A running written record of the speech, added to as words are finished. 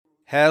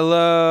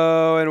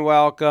Hello and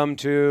welcome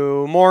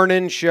to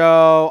Morning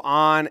Show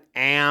on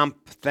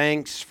AMP.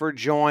 Thanks for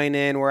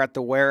joining. We're at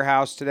the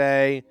warehouse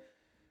today.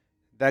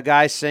 That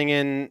guy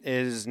singing,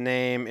 his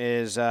name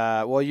is,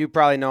 you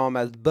probably know him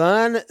as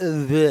Bon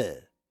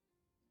Iver.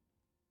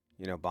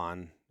 You know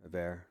Bon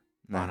Iver?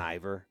 Bon No.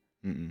 Iver?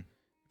 Mm-mm.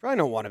 Probably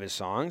know one of his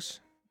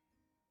songs.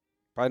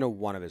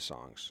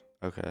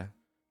 Okay.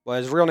 Well,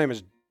 his real name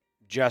is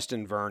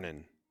Justin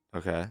Vernon.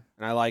 Okay.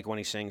 And I like when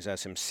he sings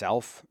as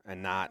himself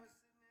and not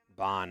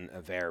Bon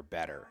Iver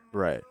better.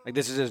 Right. Like,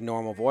 this is his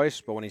normal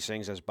voice, but when he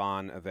sings as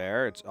Bon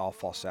Iver, it's all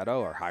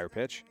falsetto or higher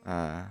pitch,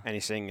 and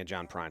he's singing a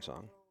John Prine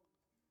song.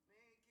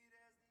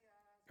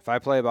 If I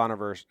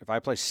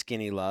play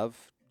Skinny Love,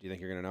 do you think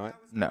you're going to know it?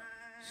 No.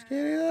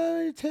 Skinny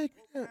Love, you take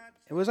me out.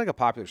 It was like a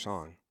popular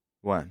song.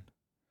 When?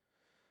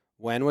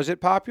 When was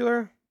it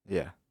popular?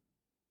 Yeah.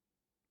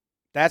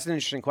 That's an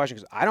interesting question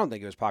because I don't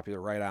think it was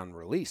popular right on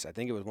release. I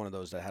think it was one of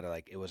those that had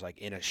it was like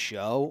in a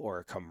show or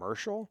a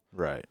commercial.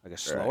 Right. Like a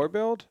slower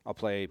build. I'll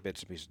play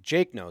bits and pieces.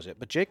 Jake knows it,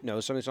 but Jake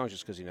knows some of these songs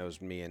just because he knows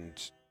me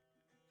and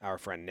our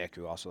friend Nick,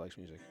 who also likes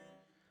music.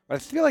 But I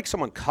feel like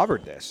someone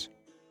covered this.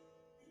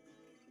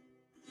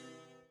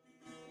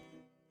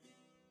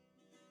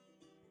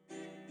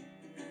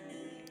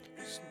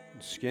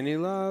 Skinny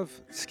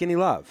Love.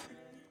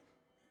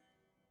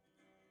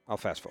 I'll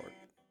fast forward.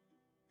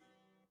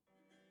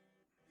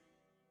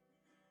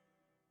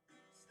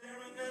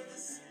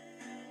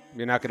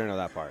 You're not going to know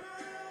that part.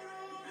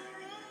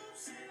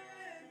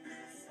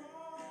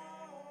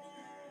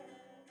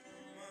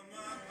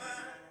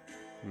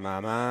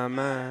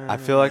 I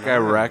feel like I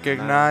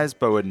recognize,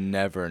 but would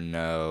never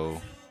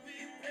know.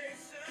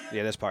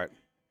 Yeah, this part.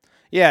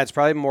 Yeah, it's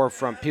probably more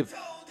from people.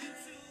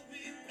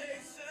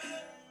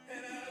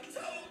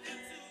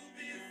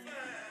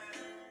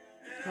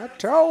 I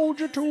told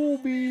you to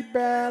be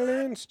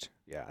balanced.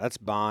 Yeah, that's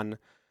Bon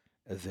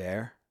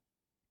Iver.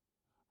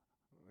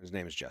 His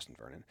name is Justin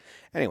Vernon.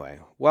 Anyway,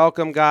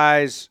 welcome,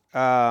 guys.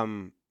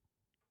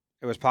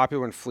 It was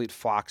popular when Fleet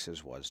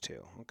Foxes was,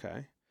 too.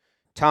 Okay.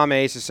 Tom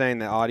Ace is saying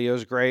the audio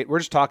is great. We're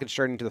just talking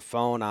straight into the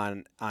phone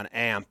on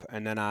AMP,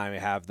 and then I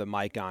have the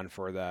mic on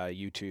for the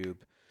YouTube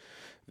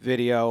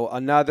video.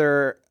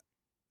 Another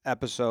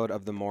episode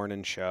of the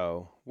morning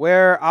show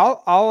where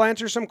I'll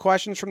answer some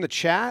questions from the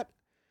chat.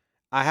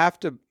 I have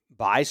to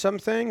buy some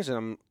things,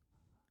 and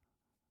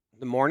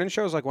the morning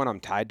show is like when I'm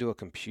tied to a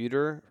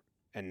computer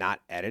and not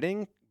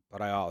editing.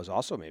 But I was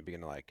also maybe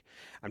gonna I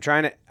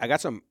got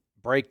some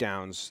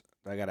breakdowns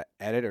that I gotta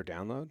edit or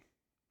download.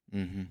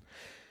 Mm-hmm. I'm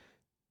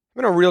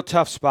in a real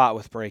tough spot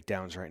with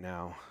breakdowns right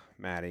now,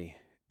 Maddie,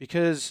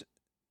 because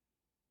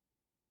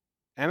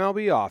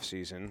MLB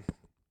offseason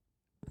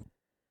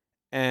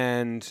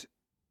and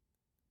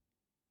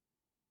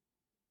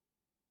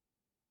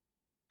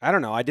I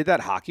don't know. I did that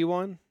hockey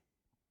one.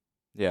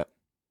 Yeah.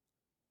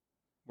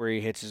 Where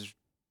he hits his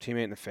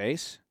teammate in the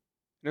face.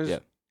 Yeah.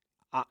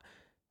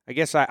 I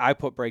guess I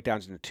put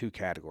breakdowns into two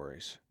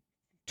categories: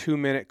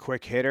 2-minute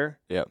quick hitter.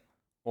 Yep.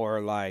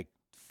 Or like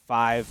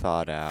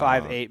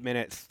 8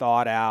 minute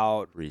thought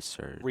out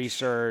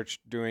research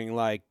doing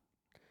like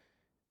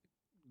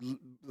the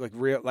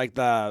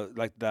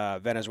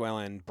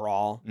Venezuelan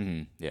brawl.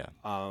 Mm-hmm. Yeah.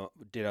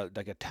 Did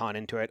a ton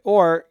into it.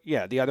 Or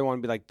yeah, the other one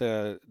would be like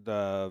the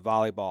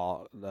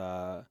volleyball.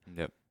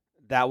 Yep.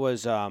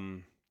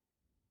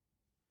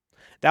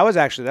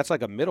 That's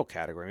like a middle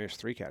category. Maybe it's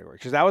 3 categories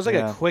because that was like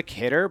a quick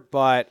hitter,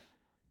 but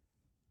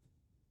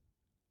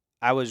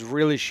I was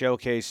really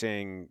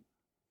showcasing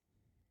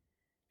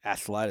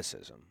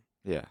athleticism.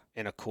 Yeah.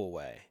 In a cool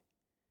way.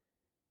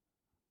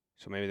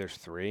 So maybe there's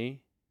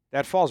 3.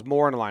 That falls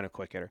more in the line of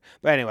quick hitter.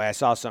 But anyway, I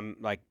saw some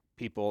like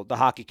people. The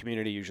hockey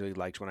community usually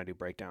likes when I do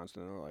breakdowns,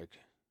 and they're like,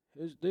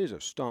 "These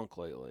are stunk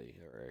lately,"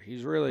 or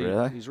he's really.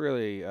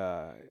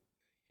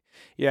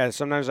 Yeah.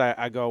 Sometimes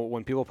I go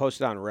when people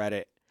post it on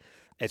Reddit.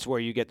 It's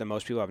where you get the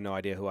most people who have no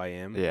idea who I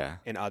am. Yeah.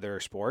 In other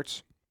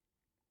sports,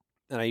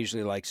 and I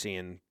usually like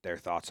seeing their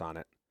thoughts on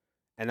it.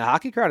 And the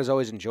hockey crowd has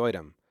always enjoyed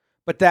him,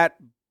 but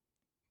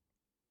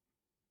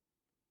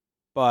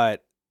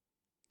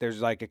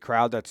there's like a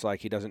crowd that's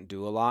like he doesn't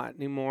do a lot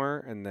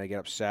anymore, and they get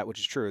upset, which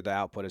is true. The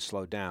output has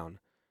slowed down.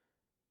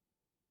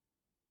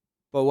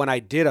 But when I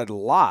did a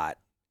lot,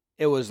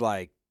 it was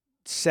like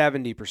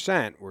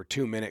 70% were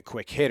 2-minute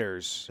quick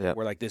hitters. Yep.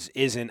 Where like this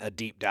isn't a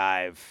deep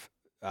dive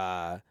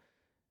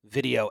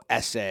video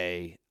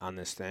essay on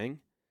this thing.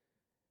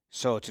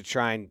 So to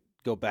try and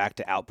go back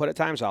to output at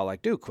times, I'll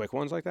like do quick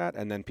ones like that,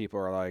 and then people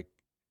are like,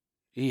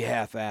 "He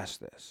half-assed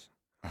this."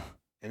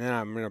 And then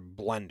I'm in a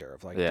blender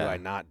of like,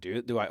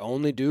 do I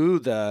only do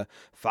the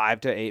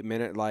 5 to 8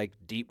 minute like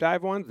deep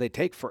dive ones? They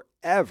take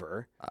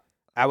forever.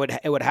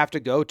 It would have to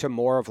go to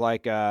more of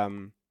like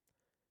a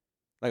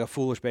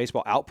Foolish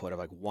Baseball output of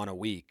like 1 a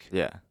week.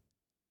 Yeah.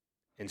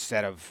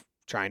 Instead of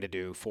trying to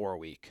do 4 a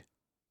week.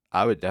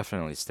 I would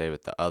definitely stay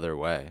with the other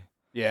way.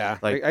 Yeah.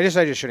 Like I just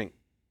shouldn't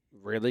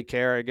really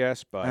care, I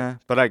guess, but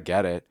I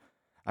get it.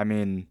 I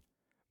mean,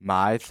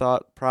 my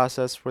thought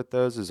process with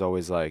those is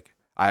always like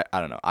I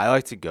don't know. I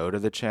like to go to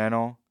the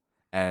channel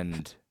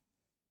and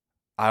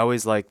I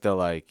always like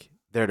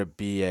there to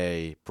be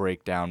a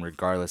breakdown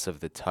regardless of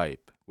the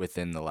type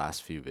within the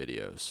last few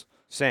videos.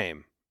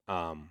 Same.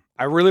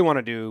 I really want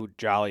to do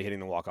Jolly hitting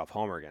the walk-off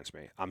homer against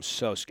me. I'm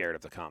so scared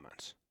of the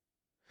comments.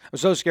 I'm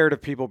so scared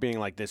of people being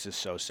like, "This is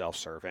so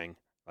self-serving.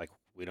 Like,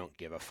 we don't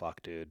give a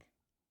fuck, dude,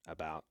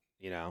 about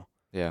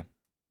Yeah.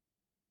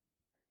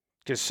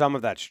 Because some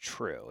of that's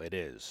true. It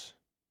is,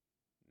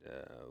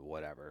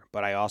 whatever.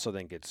 But I also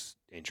think it's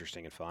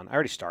interesting and fun. I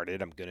already started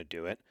it. I'm gonna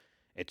do it.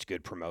 It's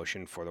good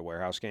promotion for the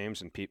warehouse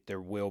games, and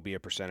there will be a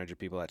percentage of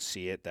people that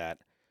see it that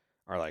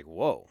are like,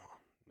 "Whoa,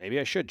 maybe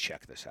I should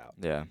check this out."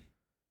 Yeah.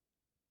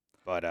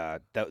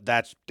 But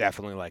that's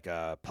definitely like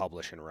a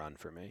publish and run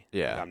for me. Like,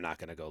 Yeah. I'm not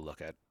gonna go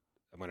look at.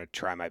 I'm gonna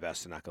try my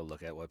best to not go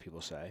look at what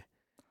people say.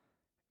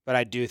 But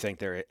I do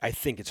think I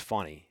think it's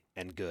funny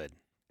and good,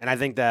 and I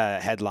think the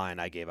headline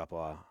I gave up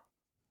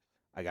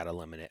I got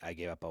eliminated. I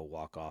gave up a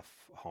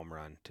walk-off home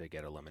run to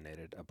get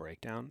eliminated. A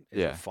breakdown is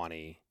a Yeah.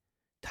 funny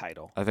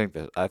title. I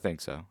think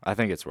so. I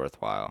think it's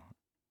worthwhile.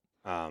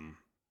 I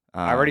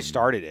already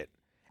started it,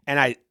 and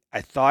I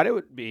thought it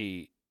would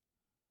be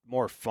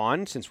more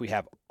fun since we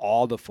have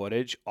all the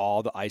footage,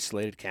 all the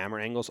isolated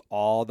camera angles,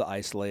 all the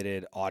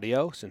isolated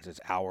audio since it's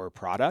our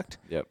product.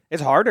 Yep.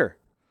 It's harder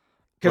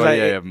Because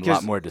you have a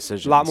lot more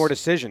decisions. A lot more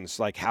decisions.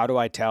 Like, how do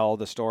I tell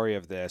the story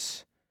of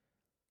this?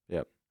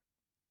 Yep.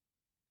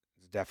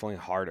 It's definitely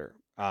harder.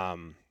 But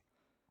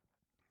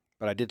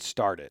I did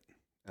start it,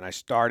 and I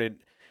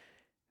started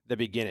the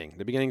beginning.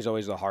 The beginning is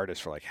always the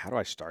hardest for like, how do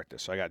I start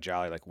this? So I got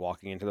Jolly like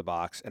walking into the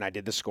box, and I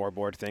did the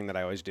scoreboard thing that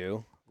I always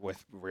do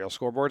with real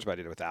scoreboards, but I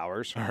did it with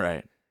ours. All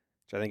right.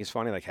 So I think it's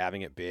funny, like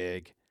having it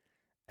big,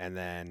 and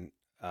then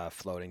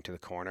floating to the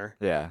corner.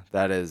 Yeah,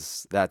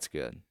 that's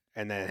good.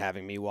 And then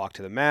having me walk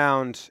to the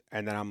mound,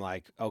 and then I'm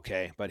like,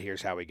 okay, but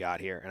here's how we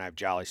got here, and I have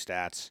Jolly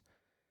stats,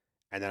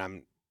 and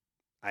then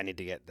I need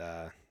to get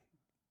the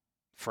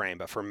frame,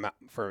 but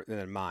for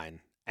then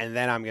mine, and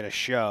then I'm gonna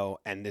show.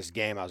 And this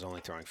game, I was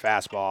only throwing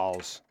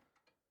fastballs,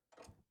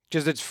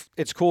 because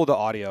it's cool the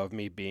audio of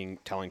me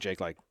telling Jake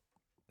like,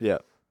 Yeah.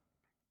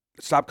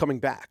 stop coming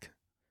back.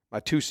 My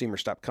two-seamer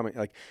stopped coming.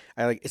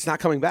 It's not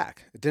coming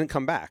back. It didn't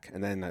come back,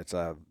 and then it's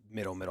a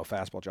middle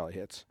fastball Jolly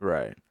hits.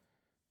 Right.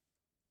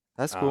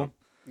 That's cool.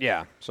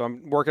 Yeah, so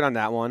I'm working on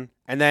that one,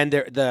 and then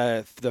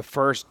the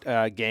first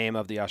game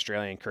of the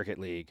Australian Cricket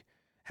League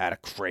had a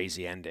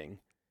crazy ending,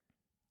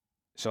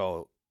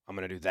 so I'm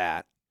gonna do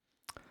that.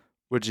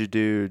 Would you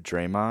do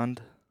Draymond?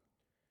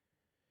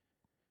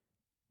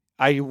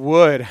 I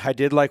would. I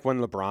did like when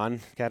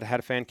LeBron had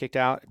a fan kicked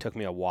out. It took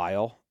me a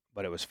while,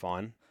 but it was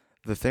fun.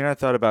 The thing I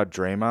thought about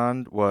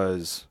Draymond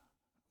was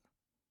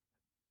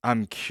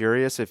I'm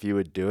curious if you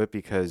would do it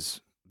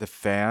because the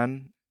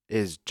fan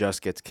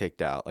just gets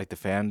kicked out. Like the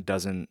fan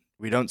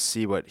we don't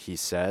see what he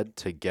said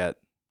to get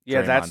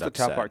Yeah, Draymond that's the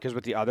upset. tough part, because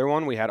with the other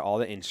one we had all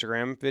the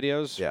Instagram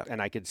videos, Yeah.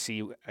 and I could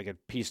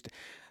piece.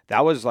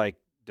 That was like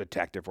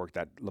detective work,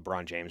 that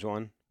LeBron James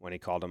one when he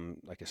called him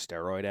like a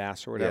steroid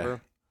ass or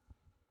whatever.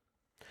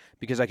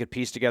 Because I could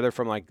piece together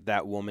from like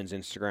that woman's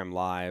Instagram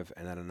live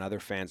and then another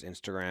fan's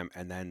Instagram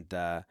and then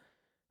the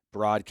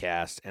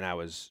broadcast, and I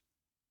was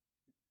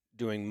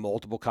doing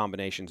multiple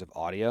combinations of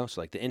audio.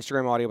 So like the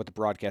Instagram audio but the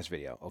broadcast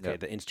video. Okay, Yep.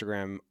 the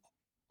Instagram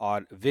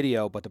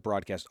video but the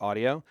broadcast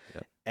audio.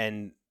 Yep.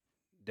 And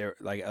there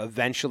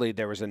eventually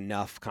there was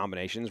enough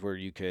combinations where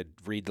you could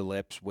read the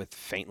lips with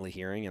faintly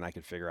hearing, and I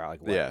could figure out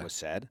like what was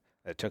said.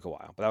 It took a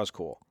while, but that was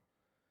cool.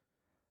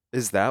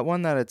 Is that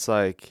one that it's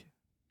like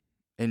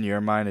in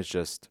your mind it's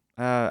just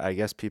I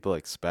guess people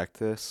expect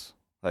this?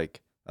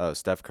 Like, oh,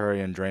 Steph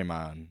Curry and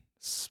Draymond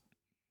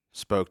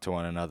spoke to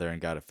one another and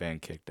got a fan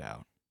kicked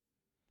out.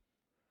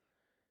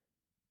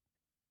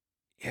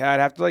 Yeah, I'd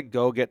have to like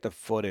go get the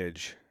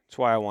footage. That's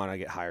why I want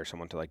to hire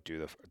someone to like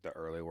do the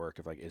early work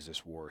of like, is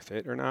this worth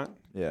it or not?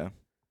 Yeah.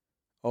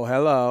 Oh,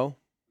 hello.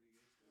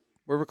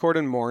 We're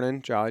recording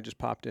morning. Jolly just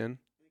popped in.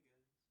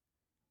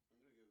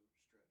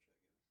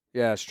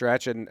 Yeah,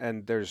 stretch,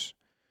 and there's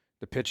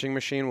the pitching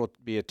machine will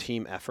be a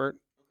team effort.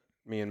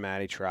 Me and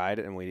Maddie tried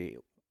it, and we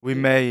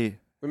may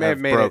have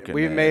made broken it.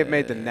 We may have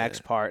made the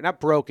next part not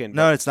broken.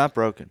 No, it's not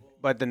broken.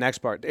 But the next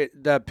part,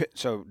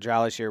 so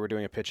Jolly's here. We're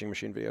doing a pitching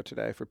machine video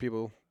today for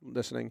people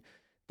listening.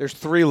 There's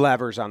 3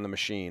 levers on the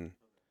machine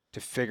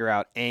to figure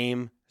out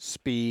aim,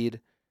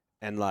 speed,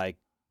 and like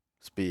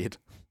Speed.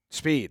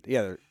 speed.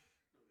 Yeah,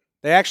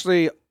 they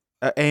actually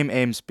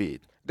aim,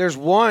 speed. There's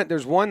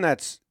one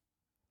that's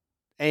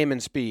aim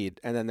and speed,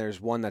 and then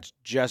there's one that's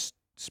just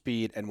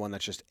speed and one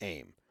that's just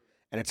aim,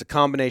 and it's a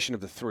combination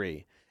of the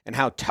 3. And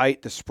how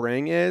tight the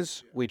spring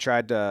is, we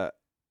tried to.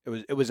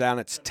 It was on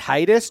its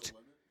tightest.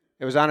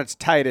 It was on its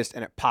tightest,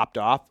 and it popped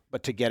off.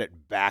 But to get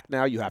it back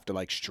now, you have to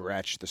like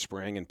stretch the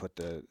spring and put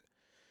the.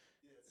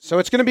 So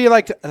it's going to be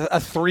like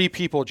a 3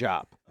 people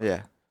job.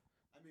 Yeah.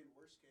 I mean,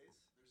 worst case,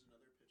 there's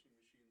another pitching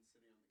machine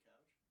sitting on the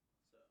couch.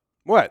 So.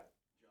 What?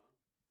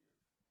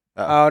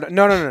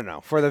 Oh, no.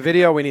 For the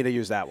video, we need to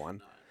use that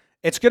one.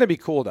 It's going to be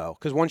cool though,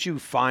 because once you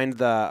find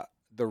the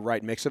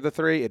right mix of the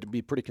 3, it'd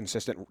be pretty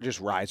consistent.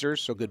 Just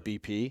risers, so good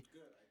BP.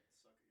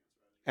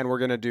 and we're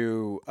gonna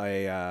do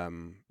a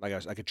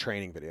like a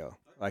training video.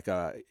 Like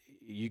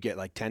you get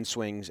like 10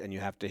 swings, and you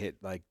have to hit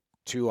like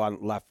 2 on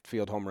left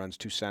field home runs,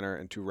 2 center,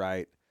 and 2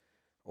 right,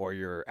 or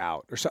you're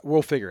out. Or so,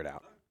 we'll figure it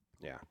out.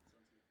 Yeah,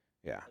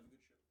 yeah.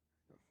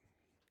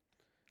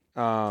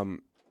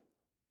 Um,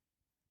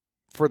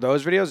 for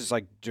those videos, it's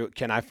like,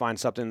 can I find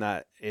something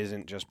that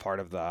isn't just part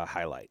of the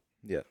highlight?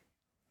 Yeah.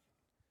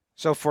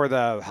 So for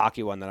the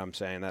hockey one that I'm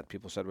saying that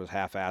people said was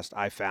half-assed,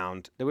 I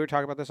found. Did we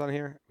talk about this on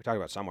here? We talked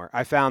about it somewhere.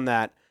 I found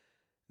that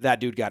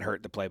dude got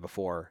hurt the play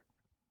before,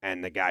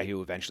 and the guy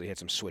who eventually hit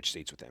some switch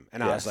seats with him.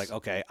 And I was like, Yes.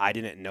 okay, I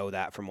didn't know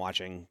that from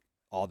watching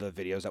all the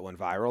videos that went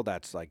viral.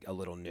 That's like a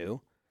little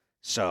new.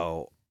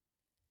 So,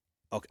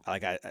 okay,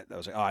 like I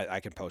was like, oh, I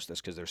can post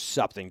this because there's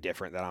something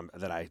different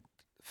that I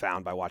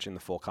found by watching the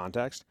full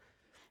context.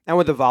 And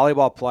with the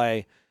volleyball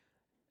play,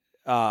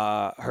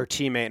 her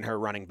teammate and her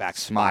running back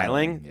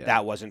smiling, yeah.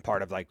 that wasn't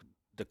part of like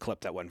the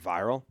clip that went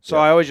viral. So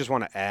Yeah. I always just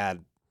want to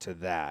add to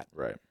that.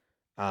 Right.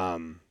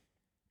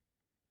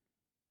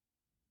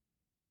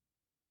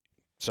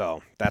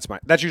 So that's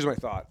usually my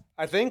thought.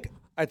 I think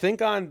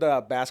on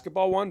the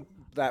basketball one,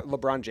 that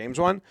LeBron James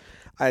one,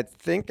 I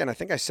think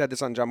I said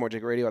this on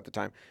Jomboy Radio at the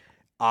time.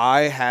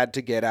 I had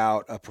to get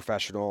out a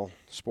professional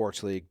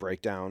sports league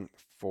breakdown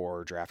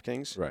for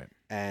DraftKings. Right.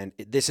 And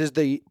this is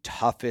the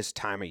toughest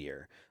time of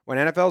year. When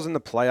NFL's in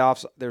the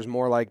playoffs, there's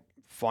more like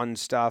fun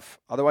stuff.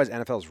 Otherwise,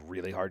 NFL is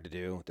really hard to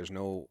do. There's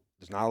not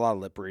a lot of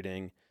lip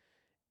reading.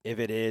 If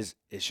it is,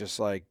 it's just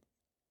like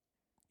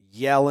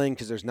yelling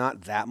because there's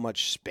not that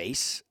much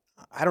space.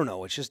 I don't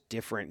know. It's just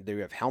different. They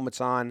have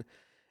helmets on,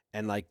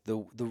 and like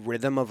the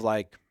rhythm of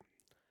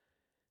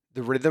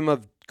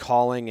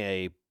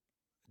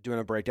doing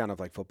a breakdown of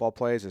like football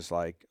plays is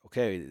like,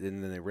 okay,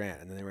 and then they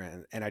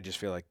ran, and I just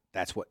feel like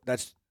that's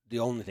the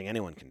only thing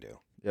anyone can do.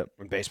 Yep.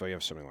 In baseball, you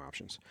have so many more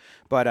options.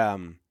 But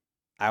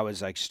I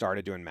was like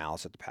started doing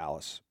Malice at the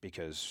Palace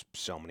because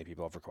so many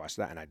people have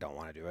requested that, and I don't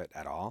want to do it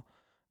at all.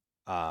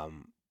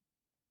 And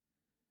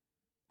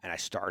I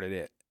started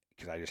it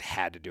because I just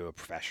had to do a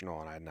professional,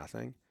 and I had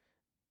nothing,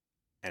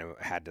 and it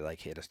had to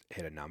like hit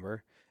a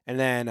number, and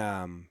then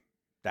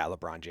that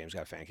LeBron James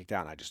got a fan kicked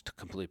out, and I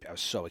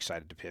was so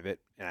excited to pivot,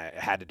 and I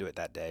had to do it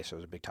that day, so it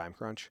was a big time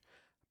crunch.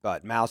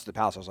 But Malice at the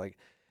Palace, I was like,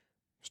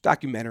 there's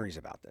documentaries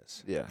about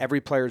this. Yeah. Every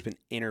player's been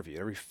interviewed.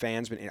 Every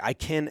fan's been. I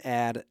can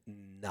add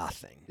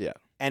nothing. Yeah.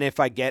 And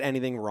if I get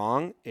anything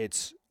wrong,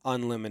 it's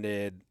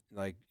unlimited.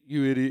 Like,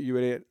 you idiot, you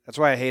idiot. That's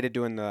why I hated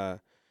doing the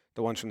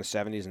ones from the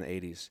 70s and the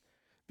 80s,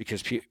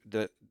 because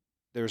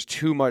there's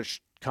too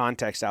much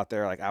context out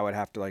there. Like, I would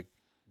have to like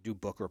do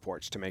book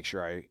reports to make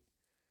sure I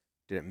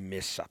didn't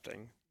miss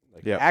something.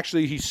 Like, Yep.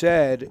 actually, he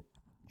said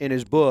in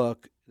his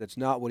book that's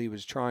not what he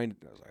was trying to.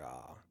 I was like,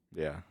 ah.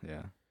 Yeah.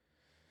 Yeah.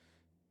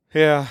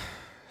 Yeah.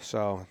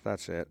 So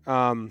that's it.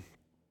 Yeah,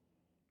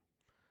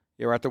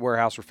 we're at the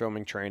warehouse. We're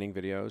filming training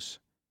videos.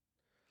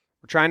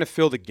 We're trying to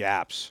fill the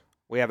gaps.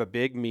 We have a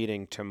big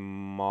meeting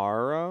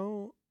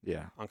tomorrow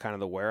Yeah. on kind of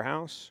the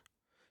warehouse.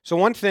 So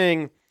one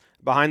thing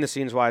behind the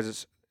scenes wise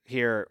is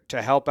here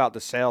to help out the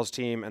sales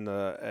team and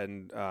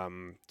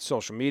the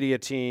social media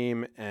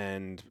team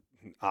and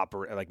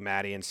like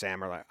Maddie and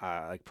Sam are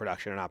like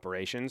production and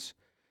operations.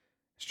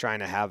 Just trying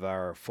to have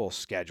our full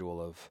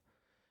schedule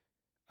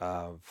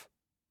of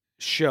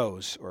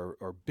shows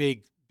or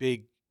big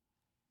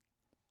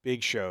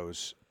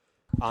shows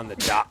on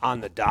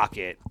the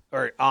docket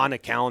or on a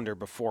calendar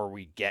before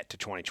we get to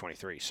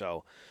 2023.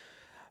 So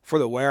for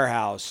the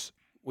warehouse,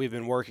 we've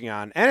been working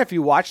on, and if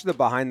you watch the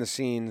behind the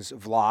scenes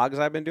vlogs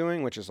I've been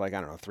doing, which is like,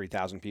 I don't know,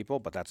 3,000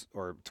 people,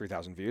 or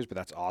 3,000 views, but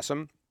that's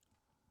awesome.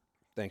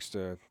 Thanks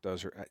to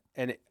those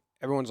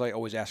everyone's like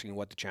always asking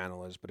what the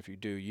channel is, but if you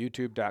do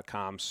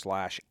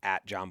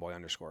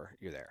youtube.com/@Jomboy_,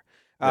 you're there.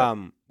 Yep.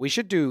 We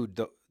should do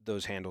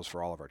those handles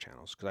for all of our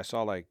channels, because I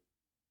saw like,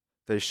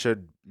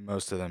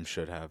 Most of them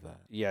should have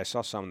that. yeah, I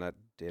saw some that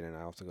didn't.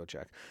 I'll have to go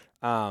check.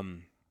 Yeah,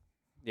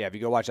 if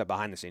you go watch that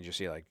behind the scenes, you'll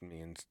see like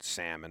me and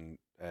Sam and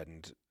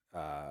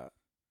have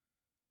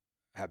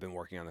been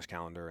working on this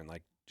calendar and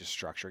like just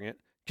structuring it,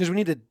 because we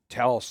need to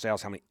tell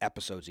sales how many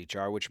episodes each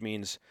are, which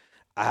means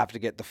I have to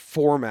get the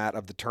format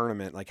of the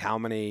tournament, like how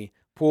many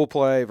pool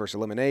play versus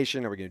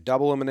elimination. Are we going to do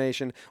double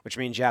elimination? Which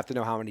means you have to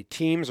know how many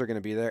teams are going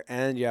to be there,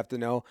 and you have to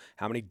know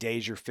how many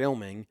days you're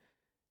filming.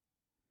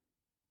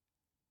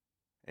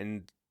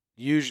 And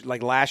usually,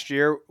 like last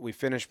year, we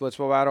finished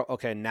Blitzball Battle.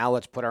 Okay, now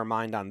let's put our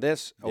mind on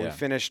this. Oh, Yeah. we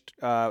finished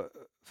Ball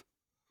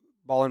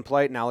and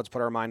Plate. Now let's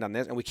put our mind on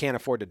this. And we can't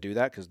afford to do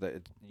that because we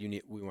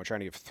were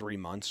trying to give 3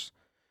 months.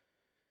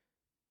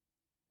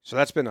 So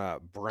that's been a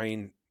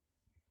brain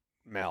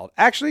meld.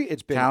 Actually,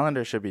 it's been.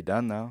 Calendar should be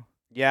done though.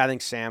 Yeah, I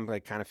think Sam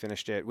like kind of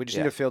finished it. We just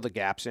Yeah. need to fill the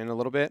gaps in a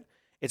little bit.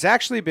 It's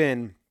actually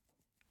been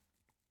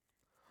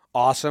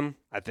awesome.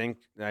 I think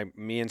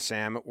me and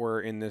Sam were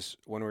in this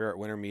when we were at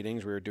winter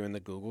meetings. We were doing the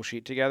Google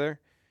sheet together,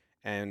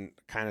 and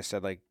kind of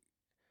said like,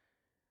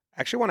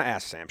 I actually want to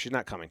ask Sam. She's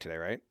not coming today,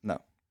 right? No.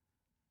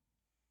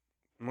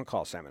 I'm gonna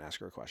call Sam and ask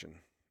her a question. Is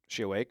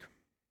she awake?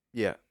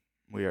 Yeah.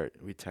 We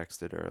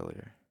texted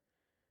earlier.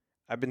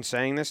 I've been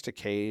saying this to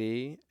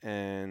Katie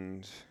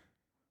and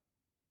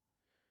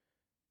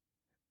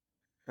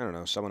I don't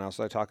know, someone else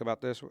that I talk about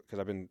this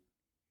because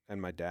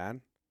and my dad.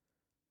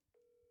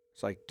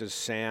 It's like, does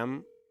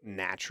Sam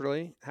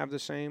naturally have the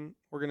same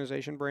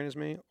organization brain as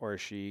me, or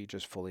is she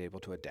just fully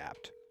able to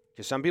adapt?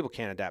 Because some people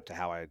can't adapt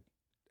to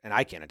and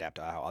I can't adapt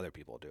to how other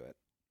people do it.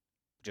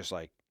 Just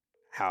like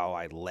how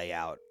I lay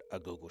out a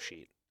Google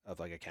sheet of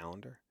like a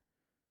calendar.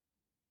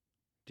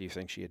 Do you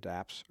think she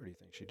adapts, or do you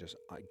think she just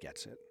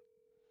gets it?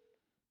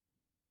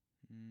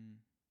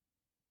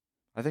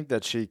 I think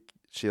that she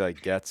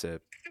like gets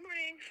it. Good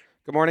morning.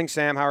 Good morning,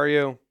 Sam. How are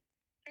you?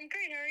 I'm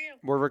great. How are you?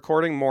 We're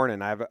recording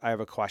morning. I have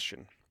a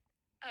question.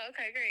 Oh,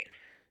 okay, great.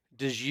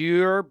 Does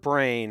your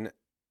brain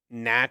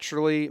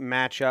naturally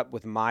match up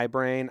with my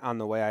brain on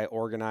the way I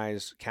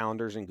organize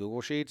calendars and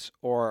Google Sheets,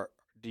 or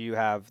do you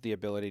have the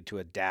ability to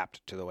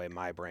adapt to the way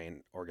my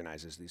brain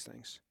organizes these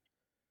things?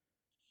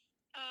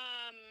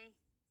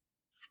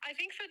 I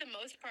think for the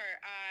most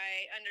part,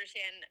 I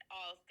understand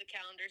all the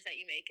calendars that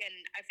you make, and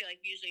I feel like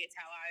usually it's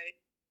how I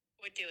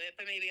would do it.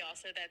 But maybe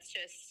also that's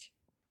just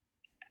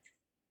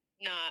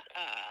not.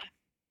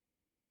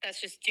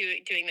 That's just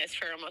doing this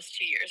for almost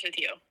 2 years with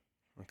you.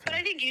 But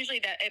I Okay. think usually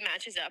that it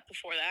matches up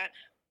before that.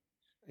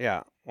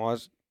 Yeah. Well,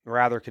 it's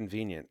rather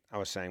convenient, I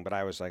was saying, but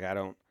I was like, I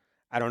don't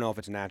know if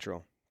it's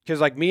natural. Because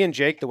like me and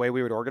Jake, the way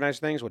we would organize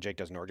things, well, Jake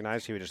doesn't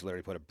organize. He would just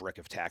literally put a brick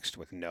of text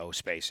with no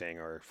spacing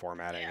or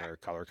formatting Yeah. or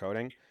color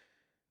coding.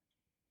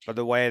 But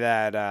the way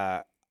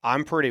that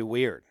I'm pretty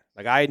weird.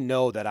 Like I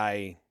know that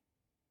I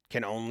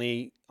can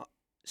only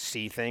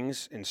see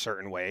things in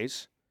certain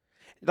ways.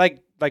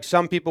 Like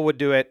some people would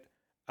do it.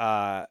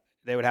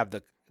 They would have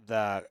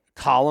the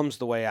columns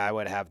the way I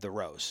would have the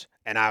rows,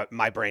 and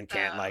my brain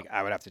can't Oh.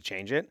 I would have to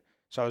change it.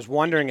 So I was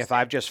wondering if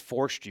I've Interesting. just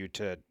forced you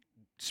to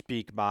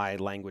speak my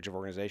language of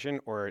organization,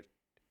 or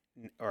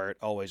it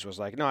always was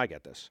like, no, I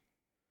get this.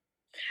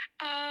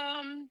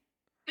 I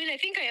mean, I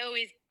think I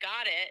always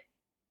got it.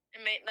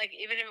 Like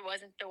even if it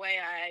wasn't the way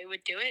I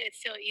would do it, it's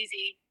still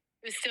easy.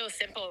 It was still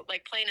simple,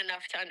 like plain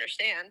enough to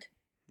understand.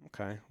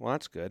 Okay, well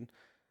that's good.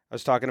 I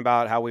was talking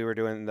about how we were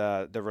doing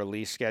the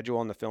release schedule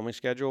and the filming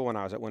schedule when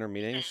I was at winter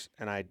meetings,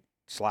 and I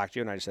slacked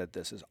you and I said,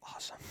 "This is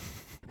awesome."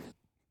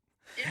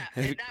 Yeah,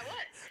 It that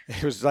was.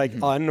 it was like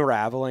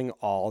unraveling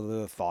all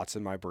the thoughts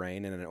in my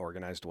brain in an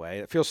organized way.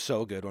 It feels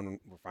so good when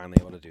we're finally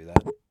able to do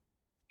that.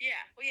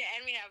 Yeah, well, yeah,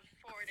 and we have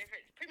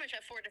pretty much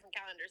have 4 different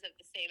calendars of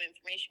the same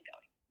information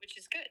going, which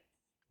is good.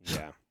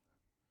 Yeah.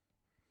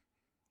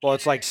 Well,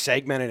 it's like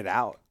segmented it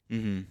out.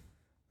 Mm-hmm.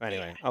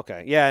 Anyway,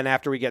 okay. Yeah, and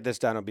after we get this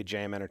done, it'll be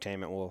JM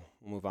Entertainment. We'll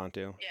move on to,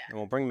 Yeah. and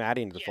we'll bring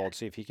Maddie into the Yeah. fold.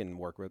 See if he can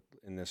work with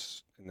in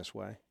this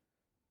way.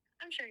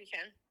 I'm sure you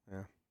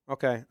can.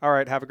 Okay. All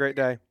right. Have a great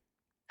day.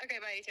 Okay,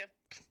 bye, you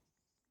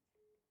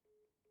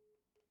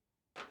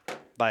too.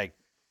 Like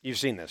you've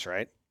seen this,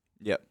 right?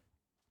 Yep.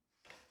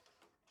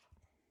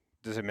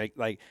 Does it make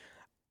like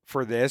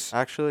for this?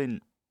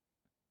 Actually,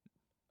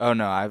 oh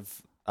no,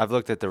 I've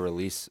looked at the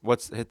release.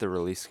 What's hit the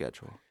release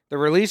schedule? The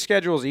release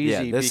schedule is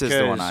easy. Yeah, this is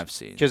the one I've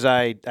seen. Because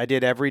I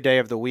did every day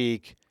of the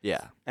week,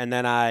 Yeah, and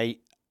then I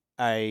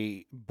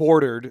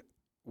bordered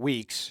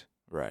weeks,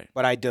 right.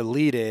 but I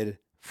deleted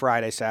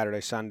Friday,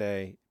 Saturday,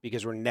 Sunday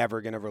because we're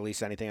never going to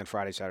release anything on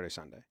Friday, Saturday,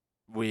 Sunday.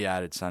 We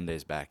added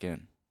Sundays back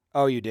in.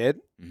 Oh, you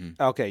did?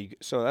 Mm-hmm. Okay,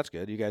 so that's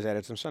good. You guys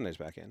added some Sundays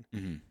back in.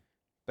 Mm-hmm.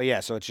 But yeah,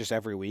 so it's just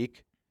every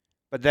week.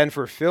 But then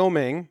for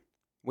filming,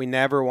 we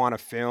never want to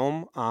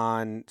film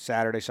on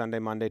Saturday, Sunday,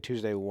 Monday,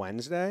 Tuesday,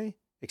 Wednesday,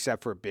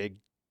 except for big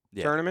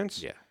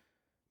tournaments. Yeah.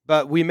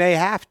 But we may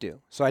have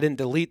to. So I didn't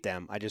delete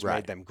them. I just Right.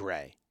 made them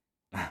gray.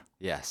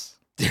 Yes.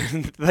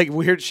 Like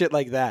weird shit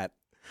like that.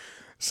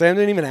 Sam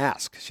didn't even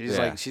ask. She's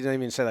Yeah. like, she didn't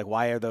even say like,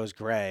 why are those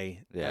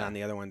gray? And Yeah. on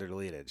the other one they're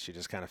deleted. She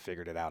just kind of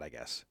figured it out, I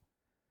guess.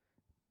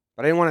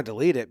 But I didn't want to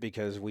delete it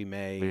because we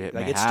may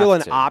may it's still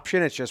have an to.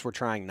 option. It's just we're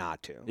trying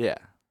not to. Yeah.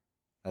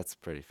 That's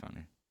pretty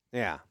funny.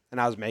 Yeah.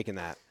 And I was making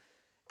that,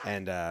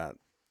 and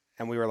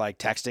we were like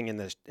texting in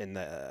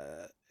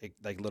the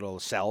like little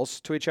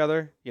cells to each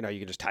other. You know, you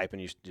can just type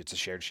and it's a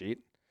shared sheet,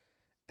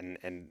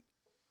 and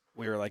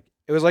we were like,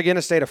 it was like in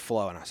a state of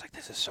flow, and I was like,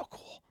 this is so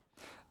cool.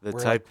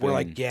 We're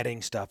like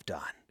getting stuff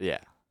done.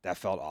 Yeah. That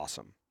felt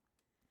awesome.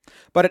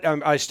 But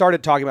I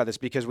started talking about this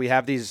because we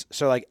have these.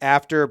 So like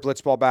after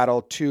Blitzball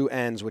Battle 2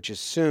 ends, which is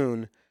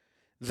soon,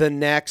 the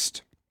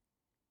next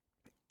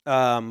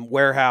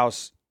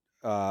warehouse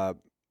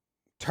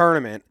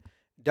tournament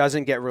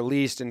doesn't get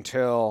released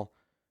until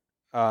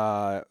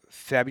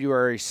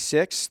February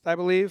 6th, I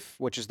believe,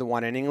 which is the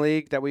one inning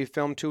league that we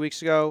filmed 2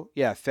 weeks ago.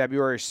 Yeah,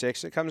 February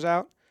 6th it comes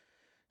out.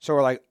 So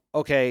we're like,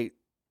 okay,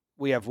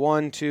 we have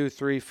 1, 2,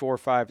 3, 4,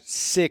 5,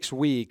 6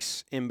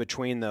 weeks in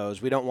between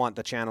those. We don't want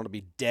the channel to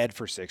be dead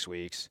for 6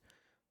 weeks.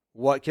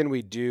 What can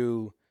we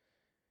do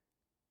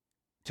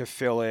to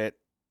fill it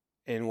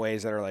in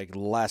ways that are like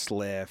less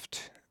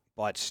lift,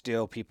 but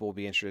still people will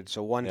be interested?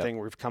 So one thing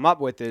we've come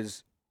up with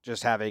is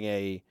just having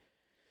a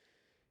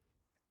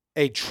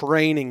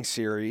training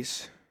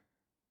series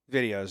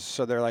videos.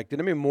 So they're like going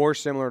to be more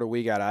similar to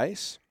We Got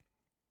Ice,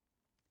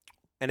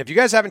 And if you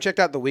guys haven't checked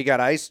out the We Got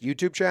Ice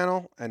YouTube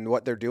channel and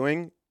what they're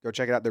doing, go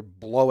check it out. They're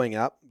blowing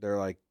up. They're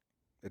like,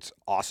 it's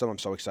awesome. I'm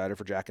so excited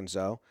for Jack and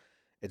Zoe.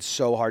 It's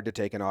so hard to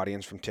take an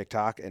audience from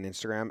TikTok and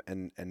Instagram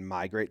and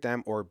migrate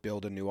them or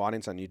build a new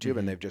audience on YouTube.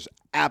 And they've just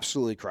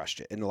absolutely crushed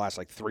it in the last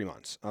like 3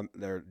 months.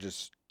 They're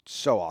just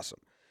so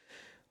awesome.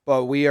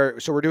 But we're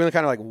doing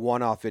kind of like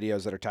one-off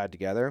videos that are tied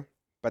together,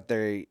 but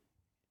they're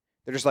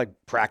just like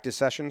practice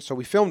sessions. So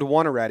we filmed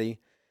one already,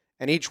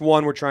 and each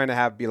one we're trying to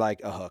have be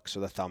like a hook. So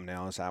the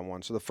thumbnail is that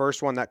one. So the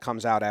first one that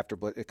comes out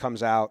it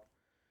comes out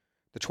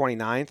the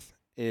 29th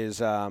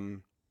is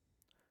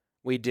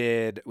we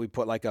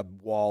put like a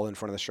wall in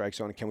front of the strike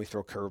zone. And can we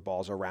throw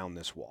curveballs around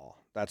this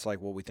wall? That's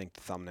like what we think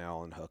the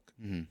thumbnail and hook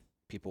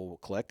people will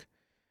click.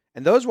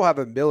 And those will have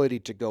ability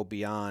to go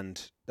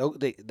beyond.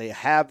 They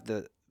have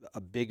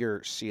a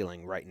bigger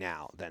ceiling right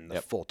now than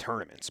the full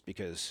tournaments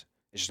because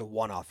it's just a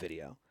one-off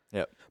video.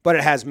 Yep. But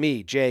it has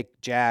me,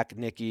 Jake, Jack,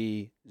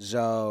 Nikki,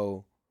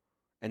 Zoe,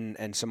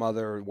 and some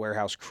other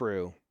warehouse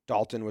crew.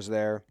 Dalton was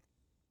there.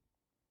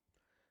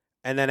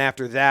 And then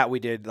after that, we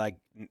did like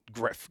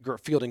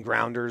fielding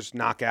grounders,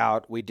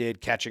 knockout. We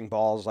did catching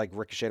balls like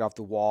ricocheted off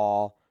the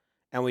wall,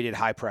 and we did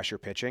high pressure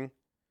pitching.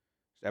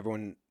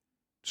 Everyone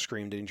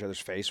screamed in each other's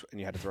face, and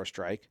you had to throw a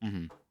strike.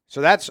 So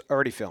that's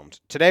already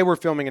filmed. Today we're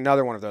filming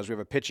another one of those. We have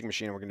a pitching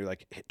machine, and we're gonna do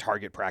like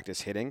target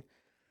practice hitting.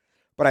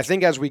 But I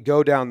think as we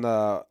go down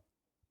the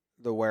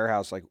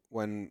warehouse, like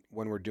when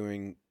we're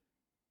doing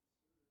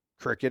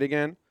cricket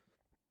again,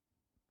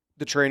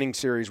 the training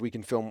series, we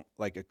can film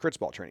like a crits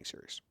ball training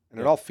series, and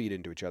it all feed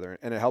into each other,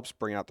 and it helps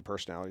bring out the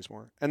personalities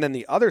more. And then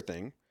the other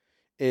thing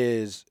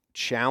is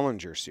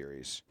Challenger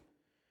series,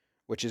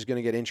 which is going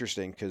to get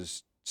interesting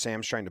because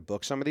Sam's trying to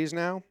book some of these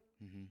now.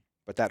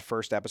 But that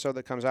first episode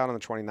that comes out on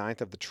the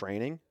 29th of the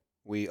training,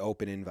 we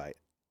open invite.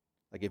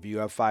 Like if you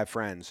have 5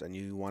 friends and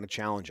you want to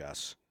challenge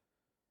us,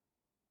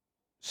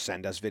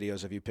 send us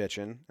videos of you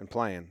pitching and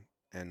playing,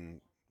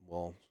 and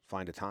we'll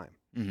find a time.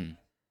 We'll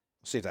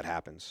see if that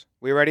happens.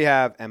 We already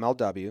have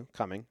MLW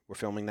coming. We're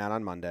filming that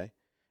on Monday,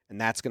 and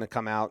that's going to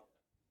come out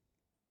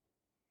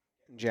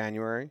in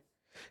January.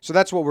 So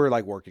that's what we're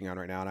like working on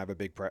right now. And I have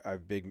a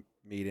big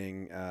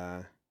meeting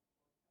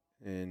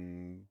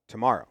in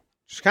tomorrow.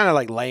 Just kind of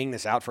like laying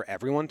this out for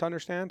everyone to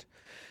understand,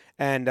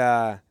 and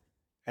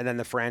then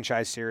the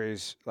franchise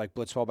series like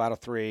Blitzball Battle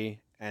 3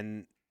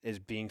 and is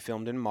being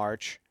filmed in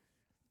March,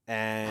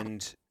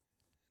 and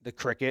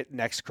the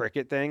next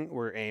cricket thing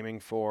we're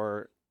aiming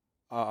for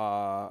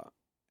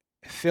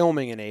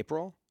filming in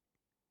April.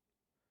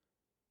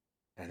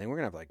 And I think we're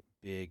gonna have like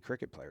big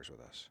cricket players with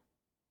us.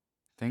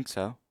 Think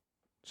so.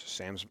 So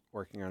Sam's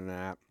working on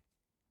that.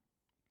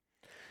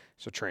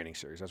 So training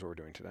series, that's what we're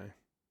doing today.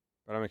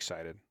 But I'm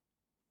excited.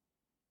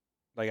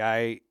 Like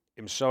I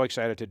am so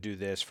excited to do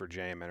this for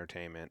JM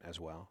Entertainment as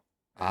well.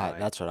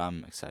 That's what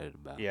I'm excited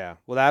about. Yeah.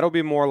 Well, that'll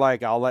be more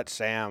like I'll let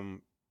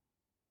Sam.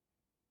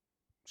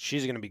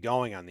 She's going to be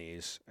going on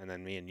these, and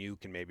then me and you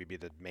can maybe be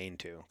the main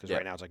two. Because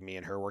right now it's like me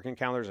and her working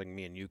calendars. Like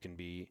me and you can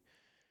be,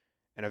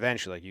 and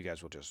eventually like you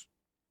guys will just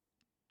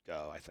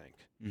go. I think.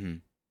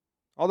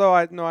 Although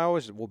I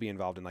always will be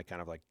involved in like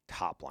kind of like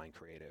top line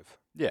creative.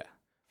 Yeah.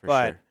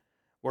 But sure.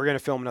 we're going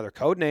to film another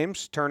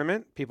Codenames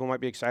tournament. People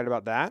might be excited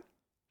about that.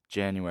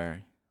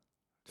 January.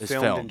 It's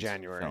filmed in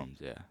January. Filmed,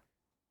 yeah.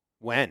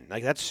 When?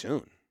 Like that's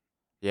soon.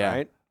 Yeah.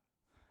 Right?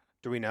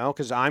 Do we know?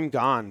 Because I'm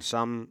gone.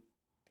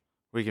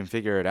 We can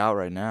figure it out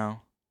right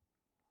now.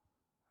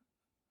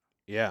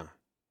 Yeah.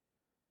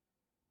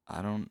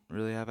 I don't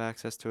really have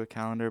access to a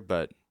calendar,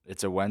 but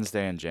it's a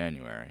Wednesday in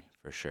January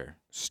for sure.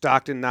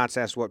 Stockton Knots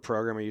asked what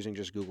program are you using?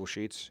 Just Google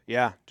Sheets.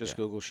 Yeah, just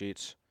Google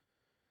Sheets.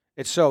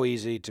 It's so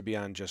easy to be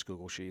on just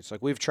Google Sheets.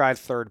 Like we've tried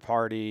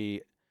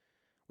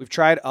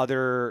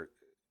other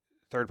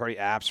third-party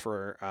apps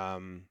for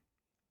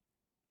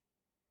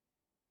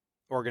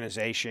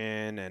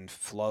organization and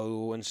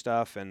flow and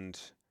stuff, and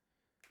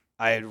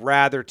I'd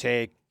rather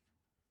take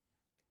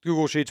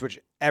Google Sheets, which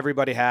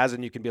everybody has,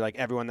 and you can be like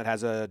everyone that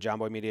has a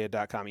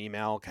jomboymedia.com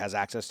email has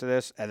access to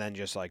this, and then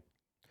just like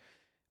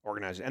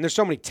organize it. And there's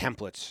so many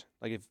templates.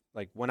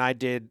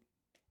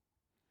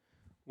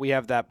 We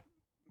have that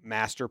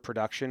master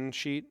production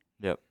sheet.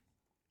 Yep.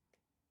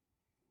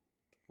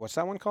 What's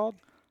that one called?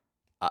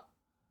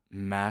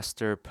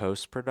 Master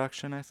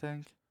post-production, I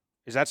think.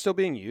 Is that still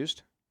being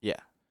used? Yeah.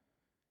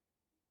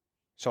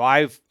 So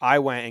I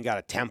went and got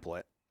a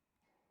template.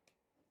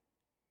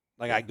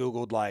 Like I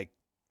Googled like,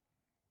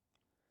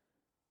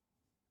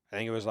 I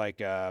think it was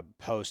like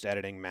post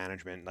editing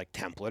management like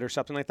template or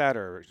something like that,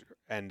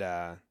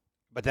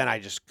 but then I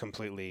just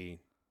completely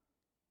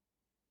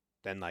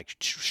then like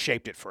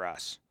shaped it for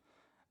us.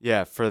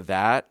 Yeah, for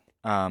that,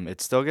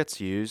 it still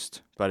gets used,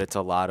 but it's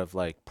a lot of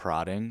like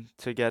prodding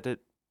to get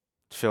it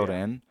filled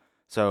in.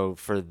 So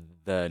for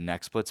the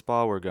next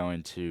Blitzball, we're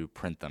going to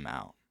print them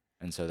out,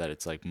 and so that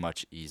it's like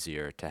much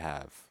easier to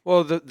have.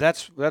 Well,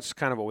 that's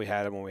kind of what we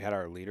had when we had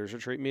our leaders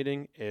retreat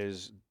meeting.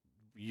 Is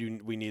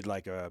we need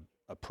like a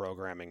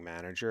programming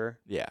manager.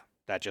 Yeah.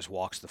 That just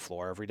walks the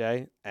floor every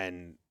day,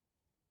 and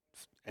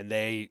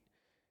they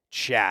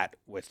chat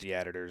with the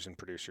editors and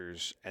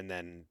producers and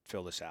then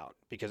fill this out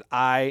because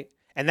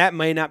and that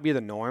may not be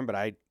the norm, but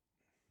I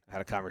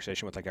had a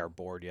conversation with like our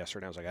board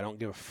yesterday. I was like, I don't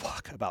give a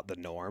fuck about the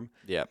norm.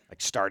 Yeah.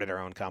 Like started our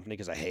own company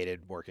because I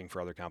hated working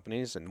for other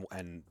companies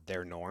and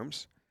their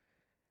norms.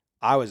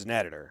 I was an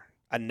editor.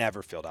 I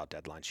never filled out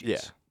deadline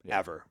sheets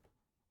ever.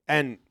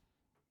 And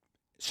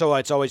so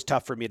it's always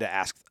tough for me to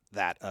ask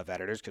that of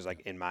editors because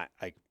like in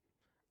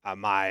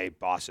my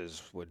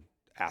bosses would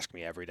ask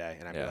me every day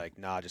and I'd be like,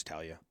 no, I'll just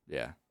tell you.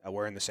 Yeah.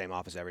 We're in the same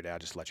office every day. I'll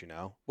just let you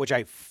know, which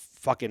I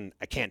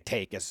can't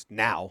take as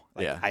now.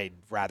 Like I'd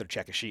rather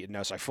check a sheet and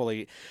know. So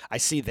I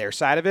see their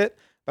side of it,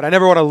 but I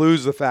never want to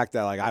lose the fact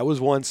that like I was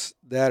once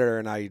the editor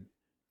and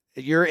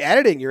you're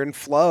editing, you're in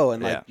flow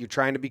and like you're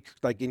trying to be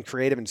like in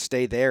creative and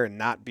stay there and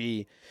not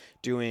be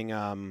doing,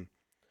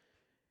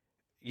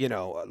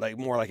 like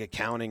more like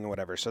accounting or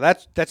whatever. So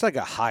that's like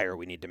a hire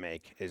we need to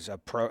make is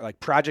like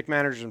project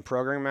managers and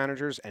program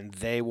managers, and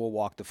they will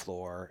walk the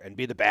floor and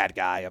be the bad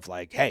guy of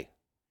like, hey,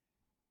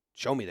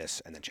 show me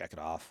this and then check it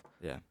off.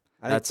 Yeah.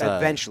 That's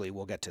eventually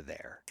we'll get to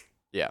there.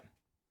 Yeah.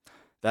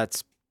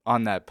 That's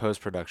on that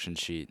post-production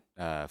sheet,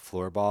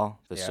 floorball,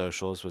 the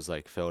socials was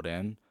like filled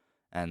in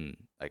and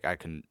like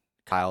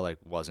Kyle like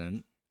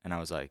wasn't. And I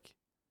was like,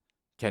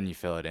 can you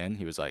fill it in?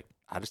 He was like,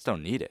 I just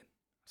don't need it.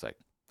 I was like,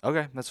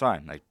 okay, that's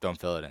fine. Like, don't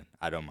fill it in.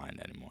 I don't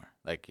mind anymore.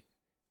 Like,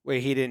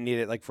 wait, he didn't need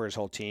it like for his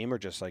whole team or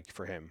just like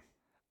for him?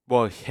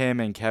 Well, him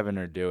and Kevin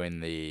are doing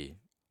the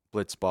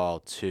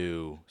Blitzball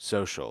 2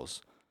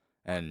 socials.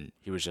 And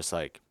he was just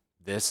like,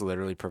 this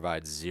literally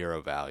provides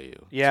zero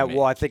value. Yeah,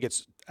 well, I think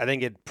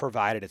it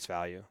provided its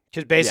value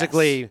because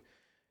basically,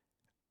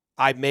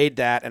 I made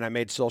that and I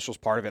made socials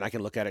part of it. And I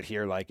can look at it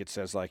here, like it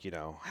says, like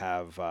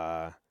have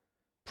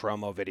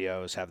promo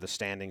videos, have the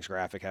standings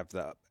graphic,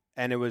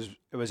 and it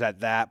was at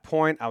that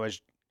point I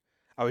was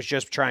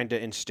just trying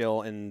to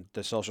instill in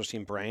the socials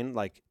team brain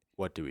like,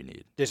 what do we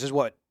need? This is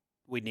what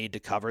we need to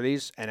cover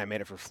these, and I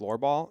made it for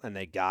floorball, and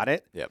they got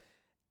it. Yep.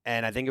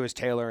 And I think it was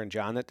Taylor and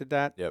John that did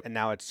that. Yep. And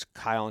now it's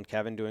Kyle and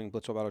Kevin doing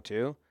Blitzball Battle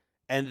 2.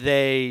 And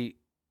they,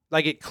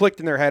 like, it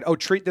clicked in their head, oh,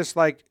 treat this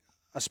like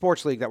a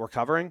sports league that we're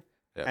covering.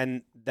 Yep.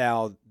 And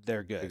now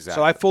they're good. Exactly.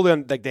 So I fully,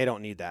 like, they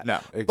don't need that. No,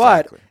 exactly.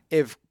 But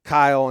if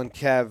Kyle and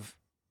Kev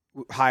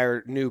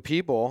hire new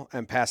people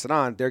and pass it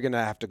on, they're going to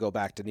have to go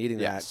back to needing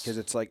that. Because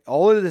it's like,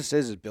 all of this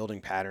is building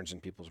patterns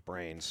in people's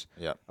brains.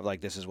 Yep. Of, like,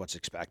 this is what's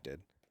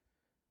expected.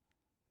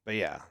 But,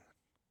 yeah,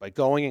 like,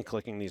 going and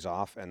clicking these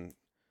off and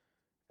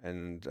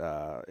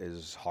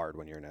is hard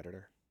when you're an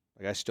editor.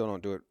 Like I still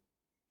don't do it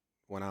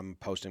when I'm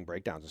posting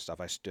breakdowns and stuff.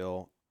 I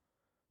still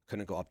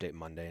couldn't go update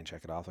Monday and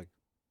check it off. Like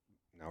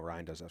now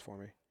Ryan does that for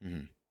me,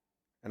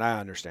 and I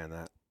understand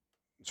that.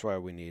 That's why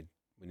we need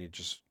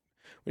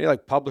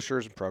like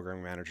publishers and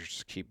programming managers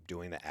to keep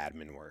doing the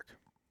admin work.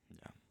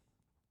 Yeah,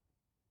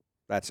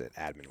 that's it,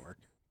 admin work.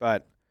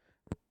 But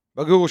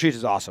Google Sheets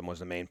is awesome. Was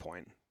the main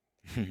point.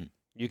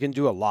 You can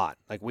do a lot.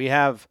 Like we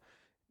have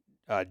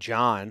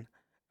John.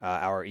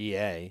 Our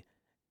EA,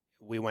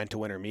 we went to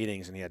winter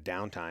meetings and he had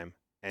downtime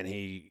and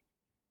he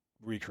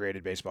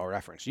recreated Baseball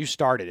Reference. You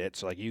started it,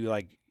 so like you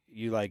I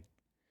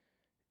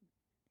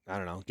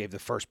don't know, gave the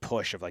first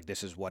push of like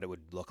this is what it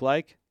would look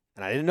like,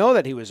 and I didn't know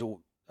that he was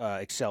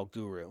a Excel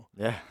guru.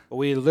 Yeah, but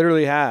we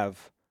literally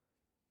have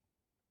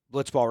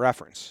Blitzball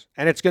Reference,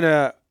 and I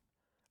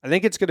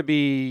think it's gonna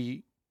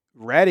be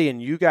ready,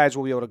 and you guys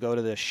will be able to go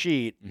to the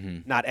sheet,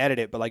 not edit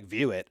it, but like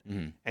view it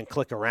and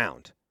click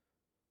around.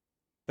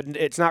 But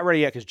it's not ready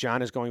yet because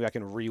John is going back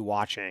and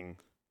rewatching.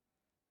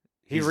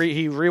 He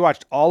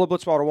rewatched all of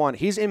Blitzball 1.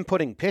 He's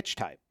inputting pitch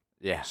type.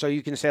 Yeah. So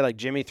you can say like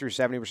Jimmy threw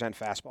 70%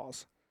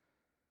 fastballs.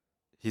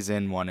 He's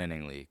in 1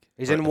 inning league.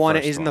 He's in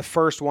the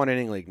first 1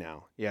 inning league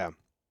now. Yeah.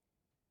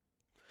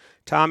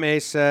 Tom A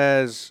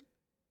says,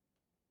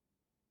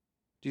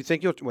 "Do you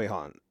think you'll wait?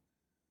 Hold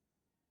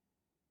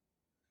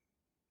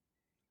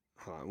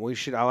on.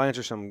 I'll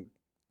answer some.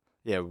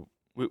 Yeah."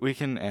 We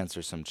can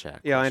answer some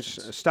chat. Yeah,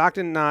 questions.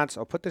 Stockton Knots.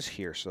 I'll put this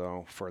here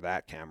so for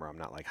that camera I'm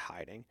not like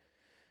hiding.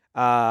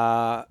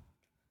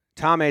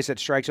 Tom A said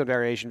strike zone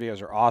variation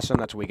videos are awesome.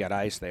 That's We Got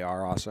Ice. They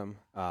are awesome.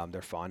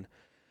 They're fun.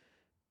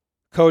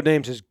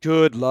 Codenames is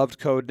good. Loved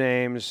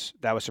Codenames.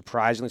 That was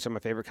surprisingly some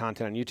of my favorite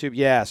content on YouTube.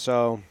 Yeah,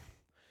 so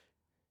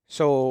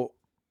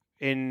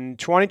in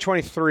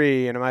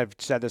 2023, and I might have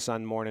said this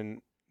on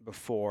morning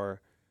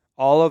before,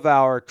 all of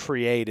our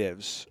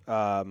creatives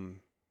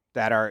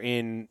that are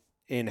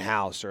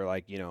in-house or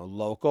like,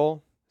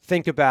 local,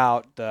 think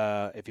about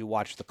if you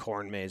watch the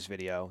Corn Maze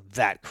video,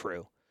 that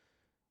crew.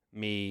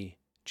 Me,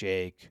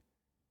 Jake,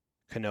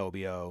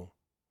 Canobio,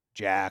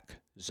 Jack,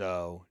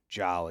 Zoe,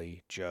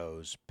 Jolly,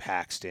 Joe's,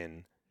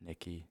 Paxton,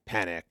 Nikki,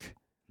 Panic,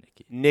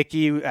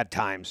 Nikki at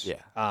times.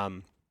 Yeah.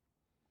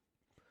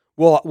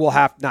 We'll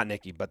have, not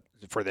Nikki, but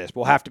for this,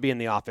 we'll have to be in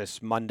the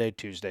office Monday,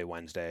 Tuesday,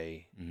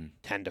 Wednesday,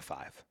 10 to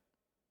 5.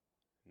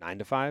 9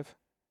 to 5?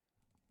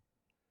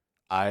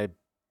 I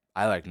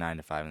I like 9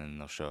 to 5, and then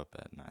they'll show up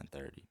at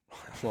 9:30.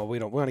 Well, we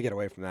want to get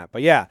away from that,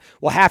 but yeah,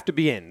 we'll have to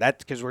be in that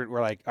because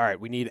we're like, all right,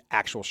 we need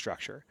actual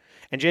structure.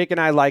 And Jake and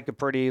I like a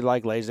pretty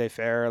like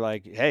laissez-faire,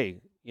 like,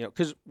 hey,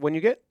 because when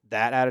you get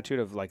that attitude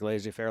of like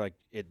laissez-faire, like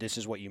this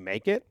is what you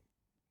make it,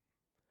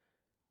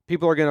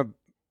 people are gonna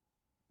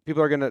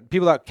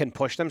people that can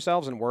push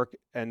themselves and work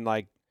and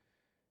like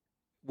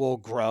will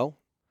grow,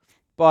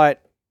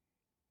 but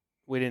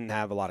we didn't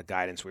have a lot of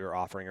guidance we were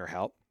offering or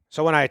help.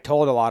 So when I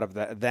told a lot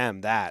of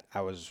them that, I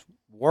was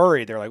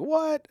worried. They're like,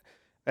 "What?"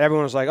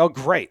 Everyone was like, "Oh,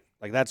 great!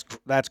 Like that's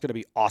going to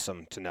be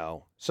awesome to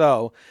know."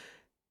 So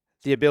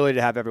the ability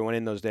to have everyone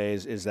in those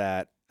days is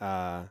that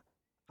on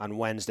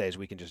Wednesdays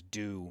we can just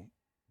do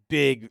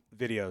big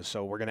videos.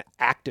 So we're going to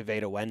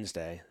activate a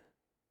Wednesday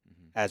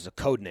as a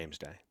code names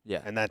day,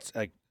 Yeah. and that's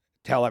like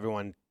tell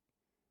everyone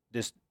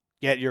just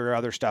get your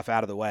other stuff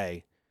out of the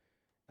way.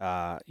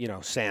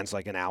 Sans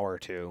like an hour or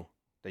two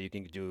that you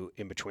can do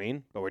in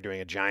between, but we're doing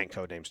a giant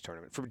code names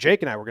tournament. For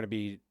Jake and I, we're going to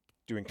be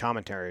doing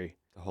commentary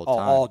The whole time.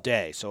 all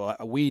day. So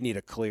we need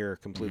a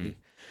completely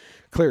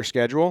clear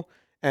schedule.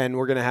 And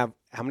we're going to have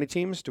how many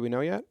teams? Do we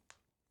know yet?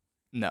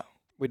 No.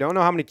 We don't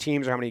know how many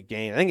teams or how many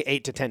games. I think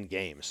 8 to 10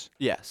 games.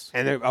 Yes.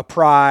 And a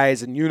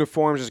prize and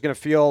uniforms is going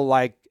to feel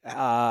like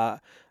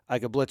a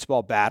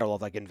blitzball battle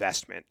of like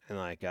investment and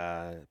like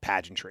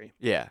pageantry.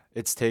 Yeah.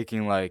 It's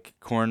taking like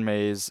corn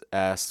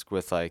maze-esque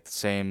with like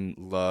same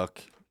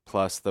look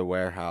plus the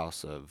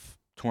warehouse of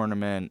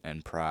tournament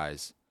and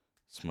prize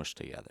smushed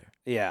together.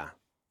 Yeah.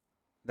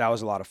 That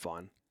was a lot of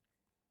fun.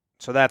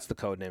 So that's the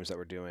code names that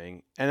we're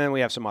doing. And then we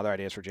have some other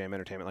ideas for JM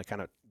Entertainment, like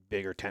kind of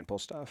bigger tentpole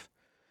stuff.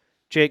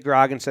 Jake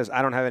Grogan says,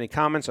 I don't have any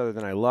comments other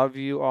than I love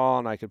you all,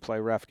 and I could play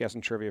Ref Guess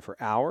and Trivia for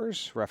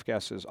hours. Ref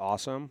Guess is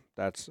awesome.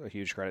 That's a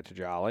huge credit to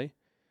Jolly.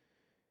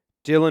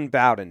 Dylan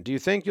Bowden, do you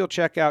think you'll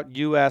check out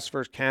U.S.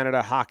 versus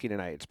Canada hockey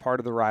tonight? It's part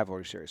of the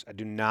rivalry series. I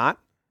do not.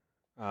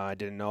 I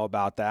didn't know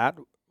about that.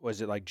 Was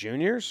it like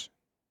juniors?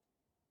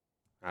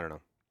 I don't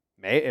know.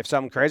 If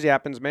something crazy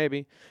happens,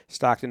 maybe.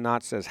 Stockton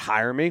Knotts says,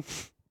 hire me.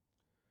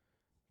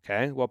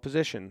 Okay, what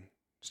position?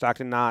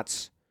 Stockton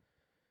Knotts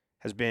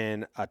has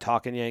been a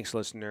Talkin' Yanks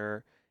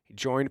listener. He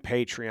joined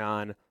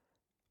Patreon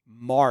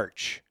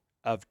March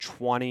of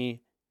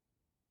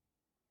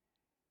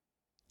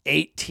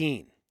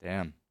 2018.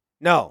 Damn.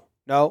 No,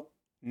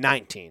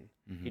 19.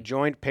 Mm-hmm. He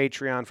joined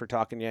Patreon for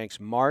Talkin' Yanks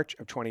March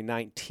of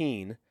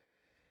 2019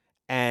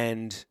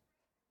 and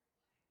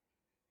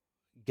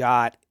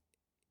got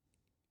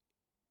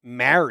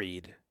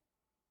married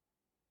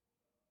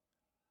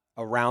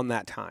around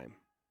that time.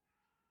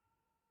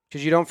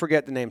 Because you don't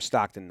forget the name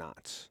Stockton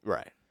Knotts.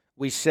 Right.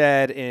 We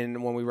said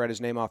when we read his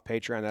name off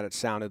Patreon that it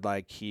sounded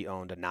like he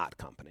owned a knot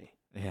company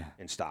Yeah.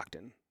 in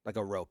Stockton, like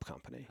a rope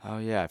company. Oh,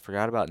 yeah. I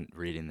forgot about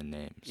reading the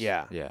names.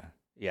 Yeah. Yeah.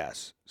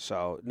 Yes.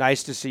 So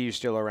nice to see you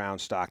still around,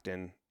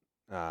 Stockton.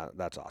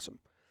 That's awesome.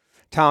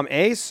 Tom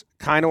Ace,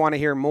 kind of want to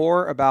hear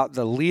more about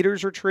the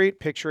Leaders Retreat,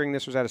 picturing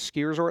this was at a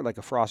ski resort like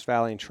a Frost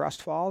Valley and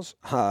Trust Falls.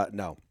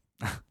 No.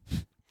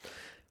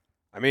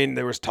 I mean,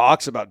 there was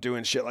talks about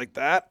doing shit like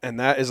that, and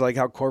that is like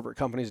how corporate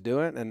companies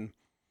do it. And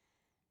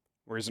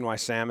the reason why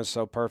Sam is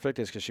so perfect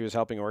is because she was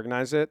helping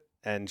organize it,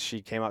 and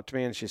she came up to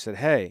me and she said,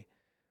 hey,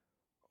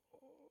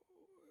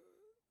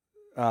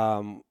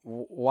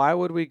 why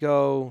would we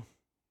go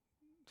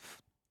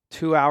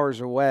 2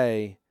 hours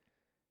away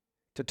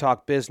to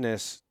talk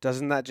business?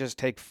 Doesn't that just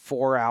take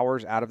 4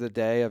 hours out of the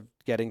day of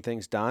getting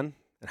things done?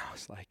 And I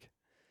was like,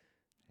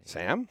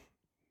 Sam,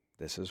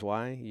 this is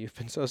why you've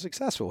been so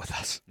successful with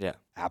us. Yeah.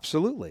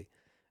 Absolutely.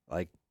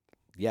 Like,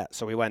 yeah.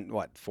 So we went,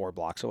 4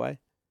 blocks away?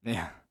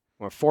 Yeah.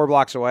 We went 4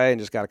 blocks away and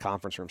just got a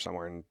conference room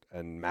somewhere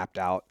and mapped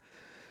out.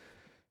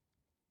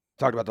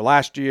 Talked about the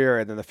last year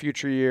and then the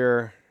future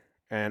year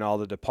and all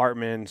the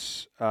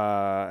departments,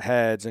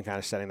 heads, and kind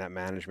of setting that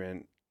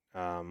management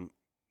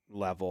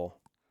level.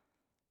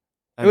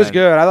 It was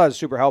good. I thought it was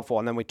super helpful.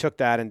 And then we took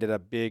that and did a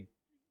big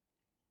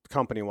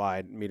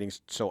company-wide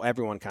meetings so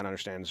everyone kind of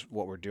understands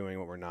what we're doing,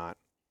 what we're not.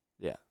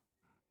 Yeah.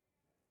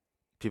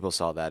 People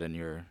saw that in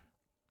your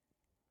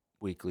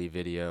weekly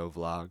video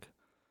vlog.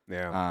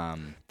 Yeah.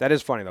 That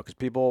is funny, though, because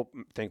people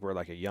think we're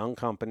like a young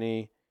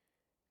company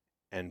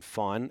and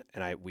fun.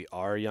 And we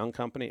are a young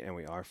company and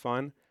we are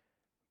fun.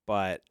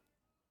 But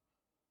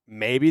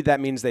maybe that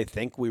means they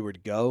think we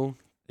would go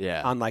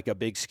on like a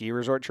big ski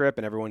resort trip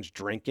and everyone's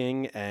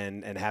drinking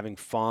and having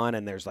fun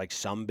and there's like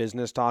some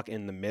business talk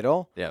in the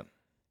middle. Yeah.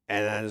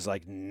 And that is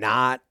like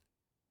not.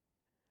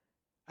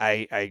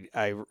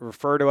 I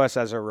refer to us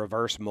as a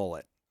reverse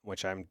mullet,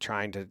 which I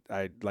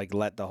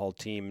let the whole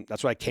team.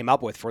 That's what I came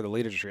up with for the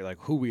Leaders Retreat. Like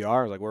who we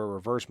are, like we're a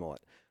reverse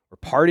mullet. We're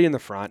party in the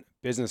front,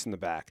 business in the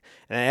back,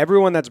 and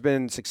everyone that's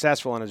been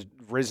successful and has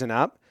risen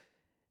up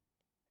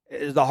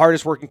is the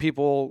hardest working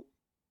people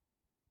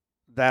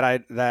that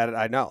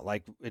I know.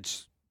 Like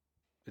it's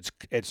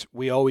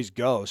we always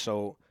go.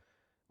 So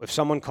if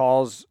someone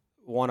calls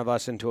one of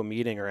us into a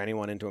meeting or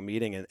anyone into a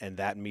meeting and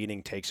that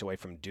meeting takes away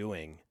from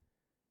doing,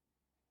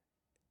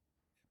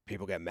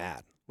 people get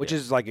mad, which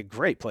is like a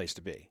great place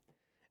to be.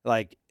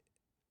 Like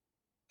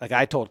like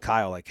I told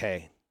Kyle, like,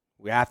 hey,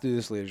 we have to do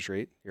this leader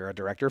retreat. You're a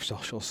director of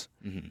socials.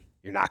 Mm-hmm.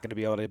 You're not going to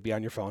be able to be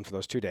on your phone for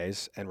those 2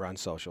 days and run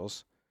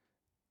socials.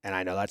 And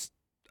I know that's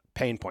a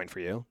pain point for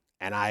you.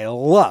 And I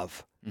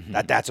love Mm-hmm.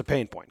 that that's a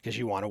pain point because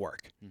you want to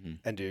work Mm-hmm.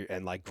 and do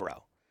and like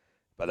grow.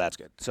 But that's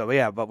good. So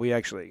yeah, but we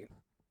don't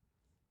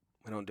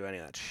do any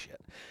of that shit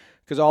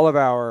because all of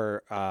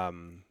our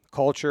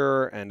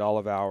culture and all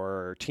of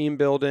our team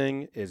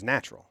building is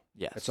natural.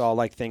 Yes. It's all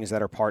like things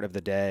that are part of the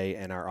day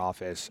in our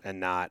office and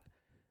not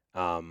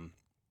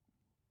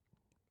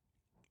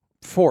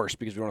forced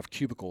because we don't have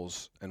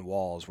cubicles and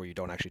walls where you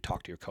don't actually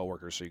talk to your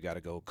coworkers, so you got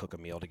to go cook a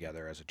meal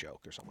together as a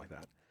joke or something like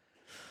that.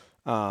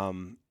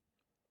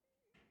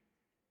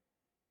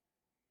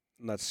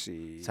 Let's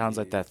see. Sounds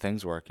like that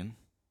thing's working.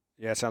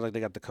 Yeah, it sounds like they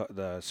got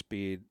the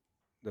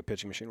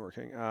pitching machine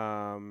working.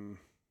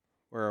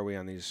 Where are we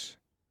on these?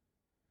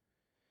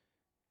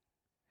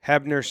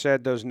 Hebner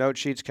said those note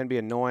sheets can be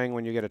annoying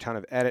when you get a ton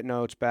of edit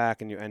notes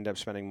back and you end up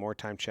spending more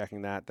time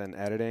checking that than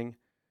editing.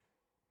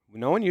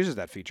 No one uses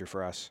that feature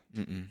for us.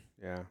 Mm-mm.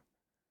 Yeah.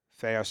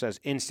 Feo says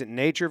instant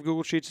nature of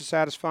Google Sheets is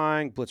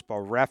satisfying.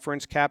 Blitzball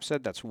reference cap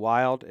said that's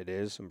wild. It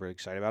is. I'm really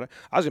excited about it.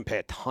 I was gonna pay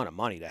a ton of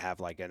money to have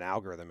like an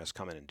algorithm just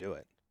come in and do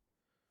it.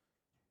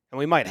 And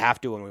we might have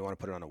to when we want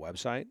to put it on a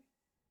website.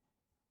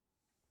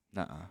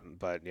 Nuh-uh.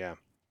 But yeah.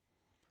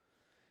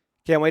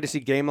 Can't wait to see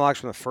game logs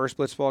from the first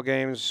Blitzball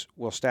games.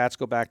 Will stats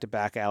go back to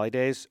back alley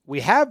days?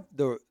 We have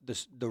the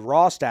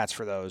raw stats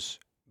for those,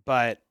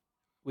 but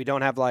we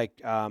don't have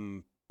like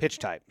pitch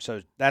type.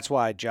 So that's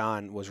why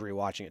John was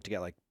rewatching it to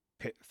get like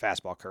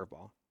fastball,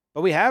 curveball.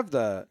 But we have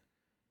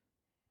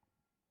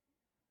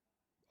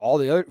all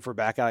the other for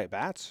back alley at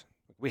bats.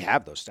 We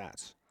have those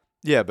stats.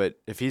 Yeah, but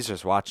if he's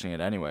just watching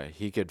it anyway,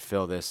 he could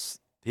fill this.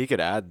 He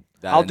could add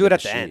that. I'll do it into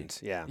at the sheet. end.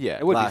 Yeah. Yeah,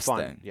 It would be last fun.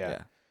 thing.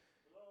 Yeah.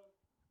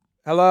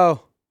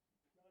 Hello.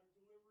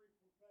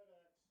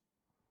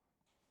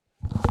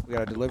 We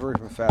got a delivery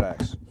from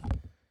FedEx.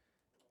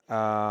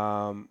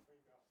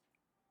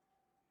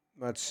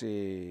 Let's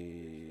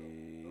see.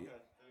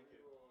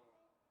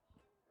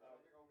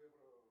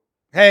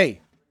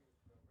 Hey,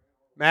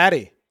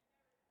 Maddie.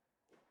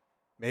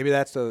 Maybe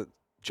that's the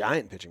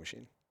giant pitching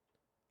machine.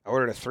 I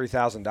ordered a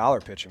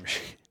 $3,000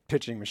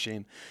 pitching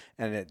machine,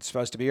 and it's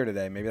supposed to be here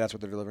today. Maybe that's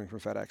what they're delivering from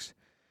FedEx.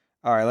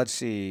 All right, let's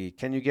see.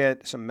 Can you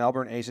get some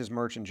Melbourne Aces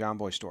merch in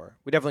Jomboy store?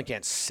 We definitely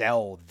can't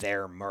sell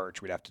their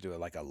merch. We'd have to do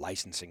like a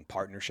licensing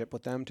partnership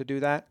with them to do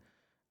that.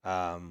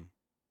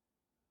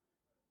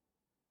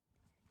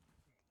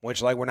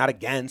 Which like we're not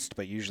against,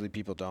 but usually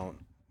people don't.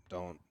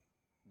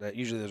 That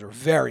usually those are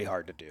very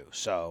hard to do.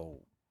 So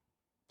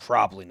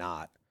probably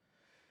not.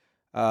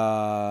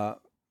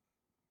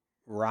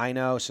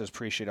 Rhino says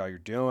appreciate all you're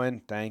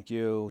doing. Thank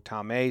you.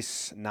 Tom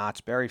Ace,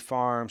 Knott's Berry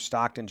Farm,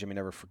 Stockton. Jimmy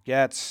never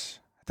forgets.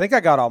 I think I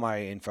got all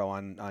my info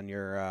on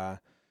your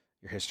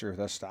history with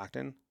us,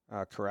 Stockton.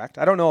 Correct.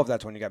 I don't know if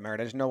that's when you got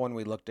married. I just know when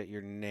we looked at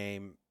your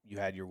name, you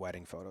had your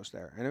wedding photos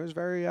there, and it was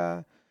very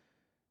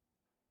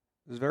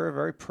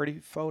very pretty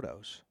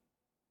photos.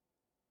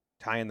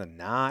 Tying the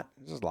knot.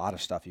 There's a lot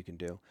of stuff you can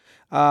do.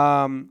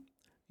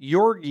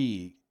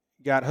 Yorgi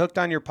got hooked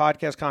on your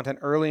podcast content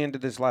early into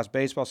this last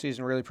baseball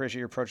season. Really appreciate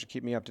your approach to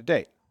keep me up to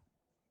date.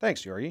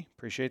 Thanks, Yorgi.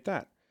 Appreciate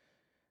that.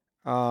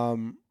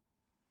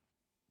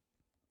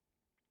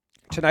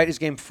 Tonight is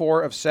game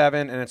 4 of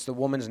 7, and it's the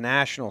women's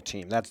national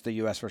team. That's the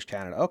U.S. versus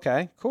Canada.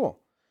 Okay, cool.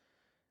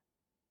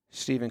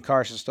 Stephen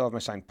Carson still have my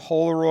signed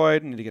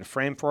Polaroid. Need to get a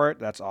frame for it.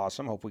 That's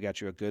awesome. Hope we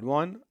got you a good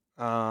one.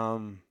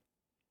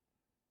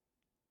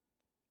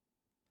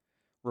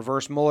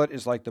 Reverse mullet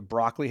is like the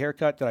broccoli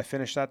haircut. Did I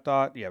finish that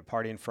thought? Yeah,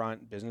 party in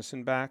front, business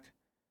in back,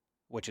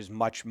 which is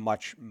much,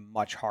 much,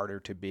 much harder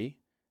to be.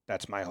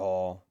 That's my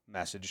whole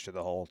message to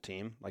the whole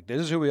team. Like,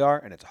 this is who we are,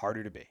 and it's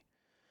harder to be.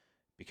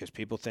 Because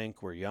people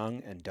think we're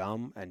young and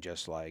dumb and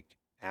just like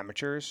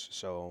amateurs.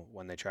 So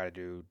when they try to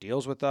do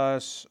deals with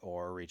us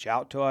or reach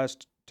out to us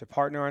to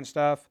partner on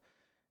stuff,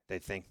 they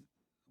think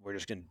we're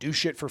just going to do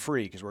shit for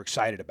free because we're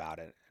excited about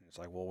it. And it's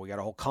like, well, we got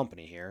a whole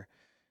company here.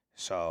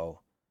 So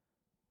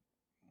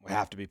we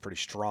have to be pretty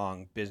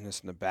strong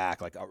business in the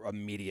back, like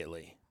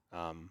immediately.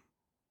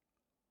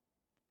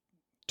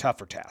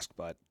 Tougher task,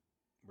 but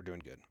we're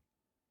doing good.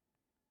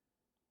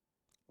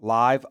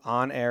 Live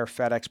on-air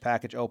FedEx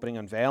package opening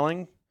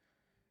unveiling.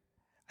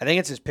 I think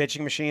it's his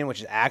pitching machine, which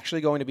is actually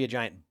going to be a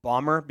giant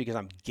bummer because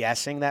I'm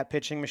guessing that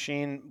pitching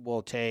machine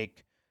will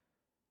take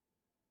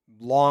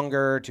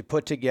longer to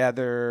put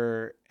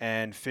together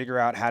and figure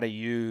out how to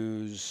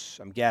use.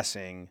 I'm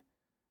guessing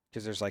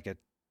because there's like a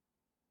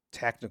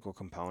technical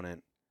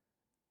component.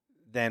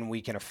 Then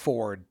we can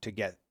afford to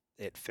get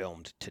it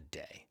filmed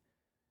today,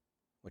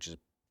 which is a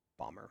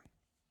bummer.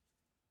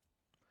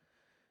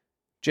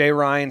 Jay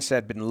Ryan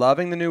said, been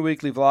loving the new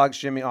weekly vlogs,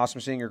 Jimmy.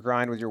 Awesome seeing your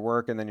grind with your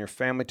work and then your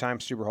family time.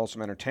 Super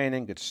wholesome,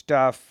 entertaining. Good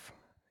stuff.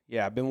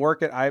 Yeah, I've been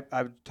working.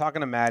 I'm talking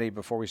to Maddie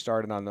before we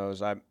started on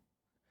those. I'm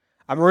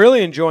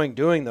really enjoying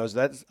doing those.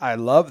 I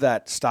love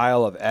that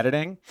style of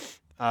editing.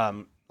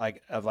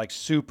 Like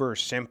super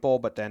simple,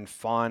 but then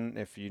fun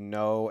if you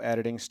know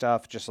editing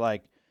stuff. Just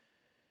like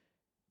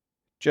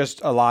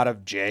Just a lot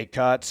of J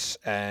cuts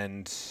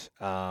and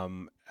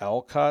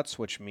L cuts,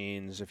 which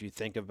means if you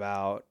think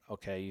about,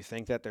 okay, you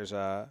think that there's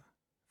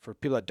for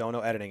people that don't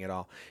know editing at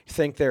all, you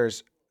think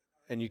there's,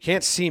 and you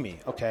can't see me,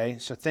 okay?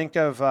 So think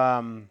of,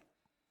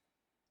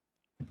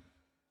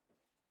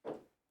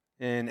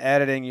 in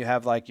editing, you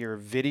have like your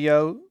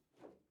video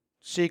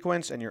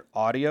sequence and your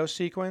audio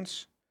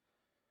sequence,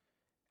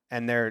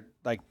 and they're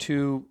like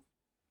two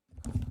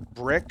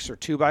bricks or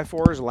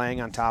 2x4s laying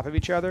on top of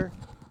each other.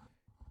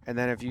 And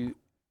then if you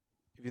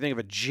think of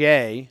a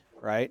J,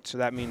 right? So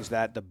that means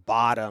that the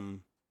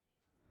bottom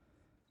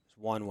is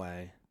one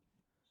way.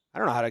 I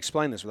don't know how to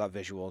explain this without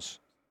visuals.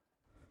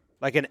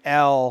 Like an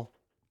L.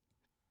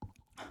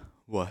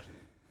 What?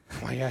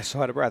 Oh yeah, I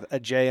so out of breath. A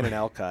J and an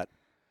L cut.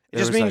 It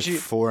There just was means like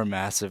 4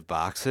 massive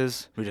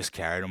boxes. We just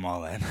carried them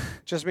all in.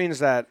 just means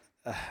that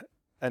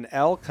an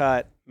L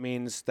cut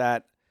means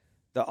that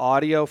the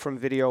audio from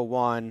video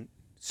 1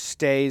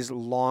 stays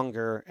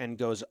longer and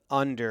goes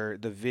under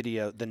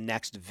the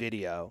next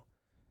video.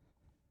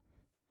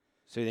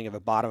 So you think of a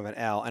bottom of an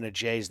L, and a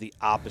J is the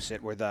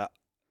opposite, where the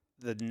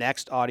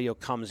next audio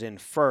comes in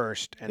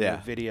first and the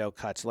Yeah. video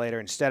cuts later.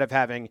 Instead of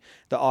having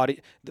the audio,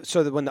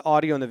 so that when the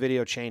audio and the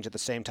video change at the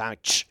same time,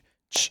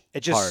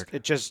 Hard.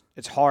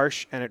 it's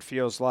harsh and it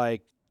feels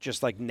like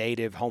just like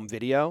native home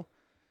video.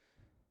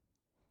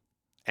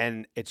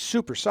 And it's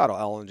super subtle,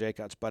 L and J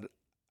cuts, but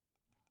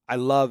I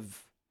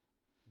love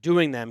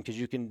doing them because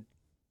you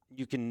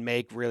can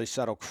make really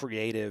subtle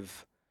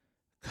creative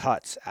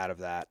cuts out of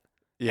that.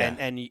 Yeah.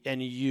 And you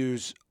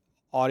use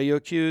audio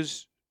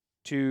cues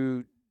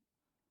to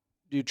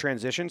do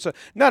transition. So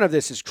none of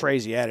this is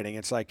crazy editing.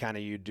 It's like kind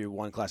of you do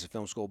one class of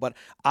film school, but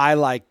I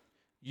like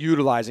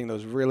utilizing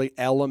those really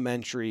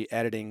elementary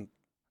editing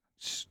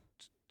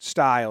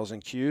styles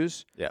and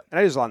cues. Yeah. And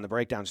I use a lot in the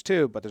breakdowns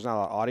too, but there's not a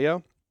lot of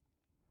audio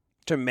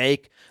to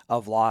make a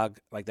vlog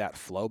like that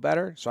flow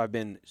better. So I've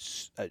been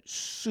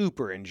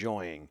super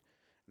enjoying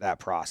that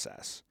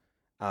process.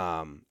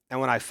 And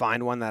when I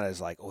find one that is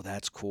like, oh,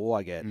 that's cool,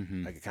 I get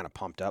kind of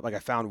pumped up. Like I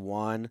found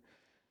one.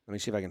 Let me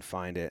see if I can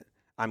find it.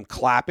 I'm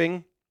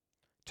clapping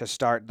to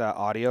start the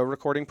audio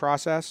recording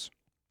process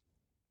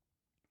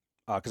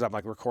because I'm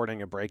like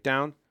recording a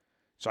breakdown.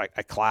 So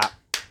I clap,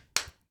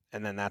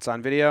 and then that's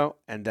on video,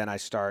 and then I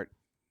start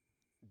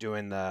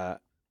doing the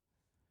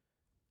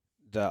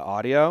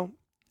audio,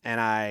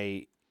 and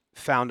I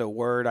found a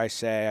word I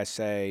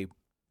say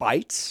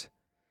bites.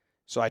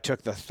 So I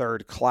took the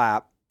third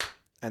clap,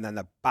 and then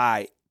the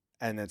bite,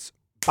 and it's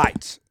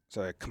bites.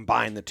 So I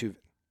combine the two.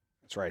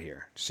 It's right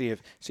here. See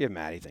if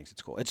Maddie thinks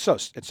it's cool. It's so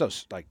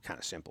like kind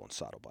of simple and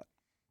subtle, but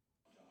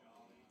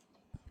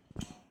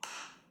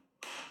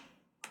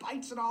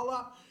bites it all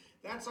up.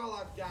 That's all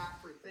I've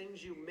got for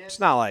things you missed. It's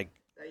not like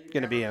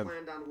going to be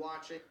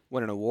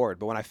win an award,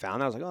 but when I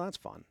found that, I was like, oh, that's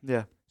fun.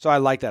 Yeah. So I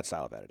like that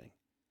style of editing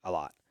a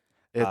lot.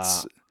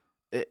 It's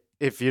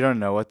if you don't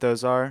know what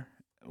those are,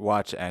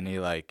 watch any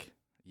like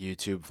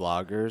YouTube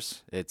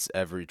vloggers. It's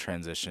every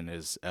transition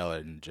is L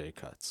and J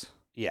cuts.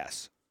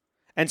 Yes.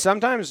 And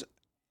sometimes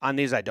on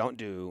these I don't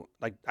do,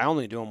 like I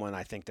only do them when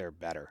I think they're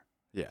better.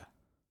 Yeah.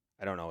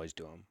 I don't always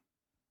do them.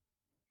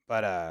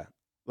 But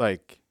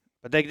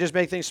But they just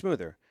make things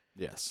smoother.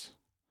 yes.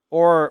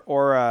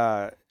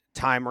 Or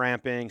time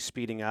ramping,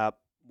 speeding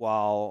up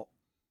while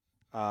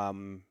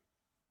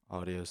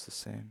Audio's the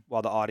same.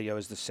 while the audio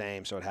is the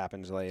same, so it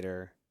happens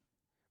later.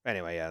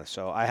 Anyway, yeah.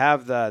 So I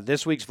have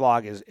this week's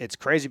vlog it's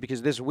crazy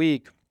because this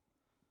week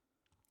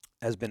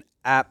has been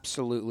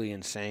absolutely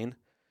insane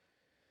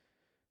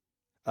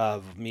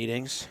of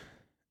meetings,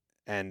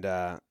 and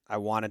I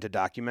wanted to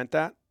document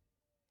that,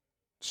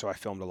 so I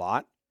filmed a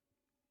lot.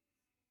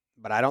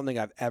 But I don't think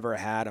I've ever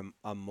had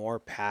a more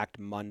packed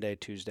Monday,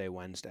 Tuesday,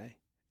 Wednesday.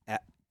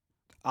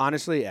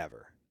 Honestly,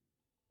 ever.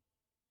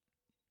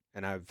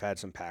 And I've had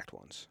some packed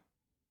ones.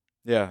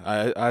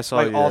 Yeah, I saw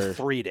Like your all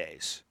 3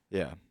 days.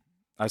 Yeah.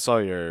 I saw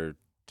your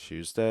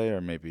Tuesday or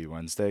maybe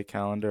Wednesday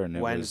calendar and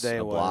it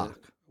Wednesday was a block.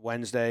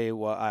 Wednesday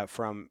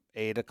from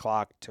 8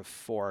 o'clock to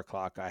 4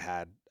 o'clock. I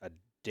had a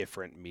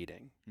different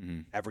meeting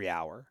every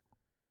hour.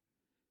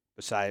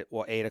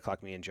 8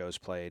 o'clock, me and Joe's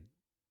played.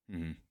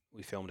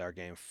 We filmed our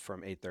game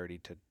from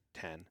 8:30 to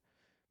 10.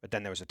 But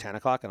then there was a 10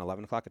 o'clock, an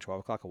 11 o'clock, a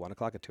 12 o'clock, a 1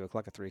 o'clock, a 2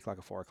 o'clock, a 3 o'clock,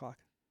 a 4 o'clock.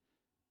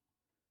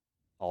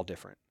 All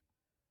different.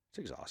 It's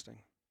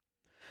exhausting.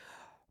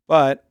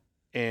 But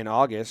in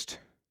August,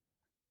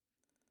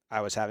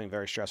 I was having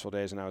very stressful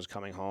days, and I was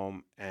coming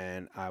home,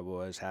 and I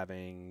was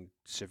having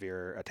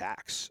severe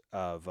attacks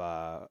of,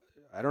 I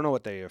don't know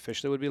what they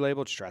officially would be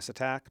labeled, stress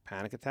attack,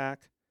 panic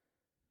attack.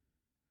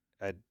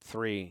 I had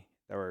 3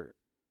 that were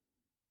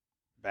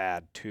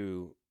bad,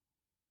 2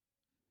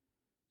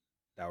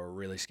 that were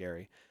really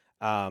scary.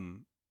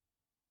 And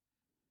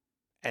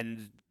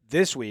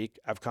this week,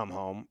 I've come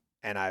home,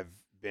 and I've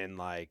been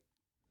like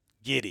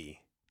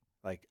giddy,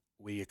 like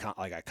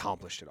I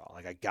accomplished it all,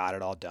 like I got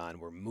it all done.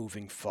 We're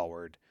moving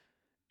forward.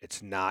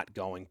 It's not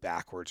going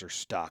backwards or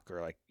stuck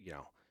or like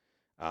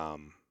although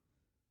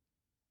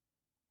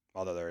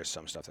there is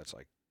some stuff that's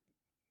like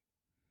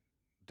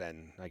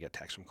then I get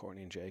texts from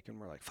Courtney and Jake, and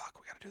we're like, "Fuck,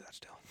 we gotta do that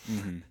still."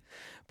 Mm-hmm.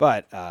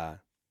 But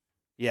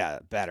yeah,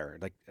 better.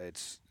 Like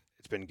it's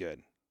been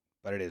good,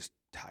 but it is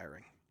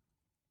tiring.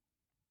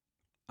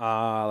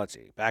 Let's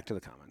see. Back to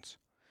the comments.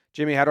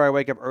 Jimmy, how do I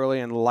wake up early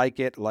and like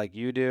it like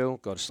you do?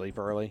 Go to sleep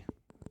early.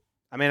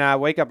 I mean, I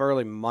wake up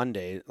early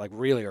Monday, like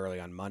really early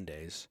on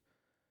Mondays.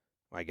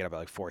 I get up at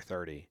like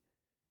 4:30.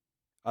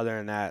 Other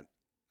than that,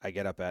 I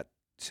get up at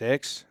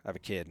 6. I have a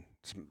kid.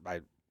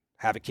 I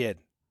have a kid.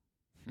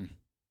 Hmm.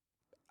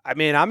 I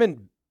mean, I'm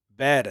in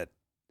bed at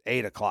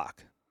 8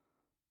 o'clock.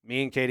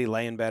 Me and Katie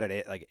lay in bed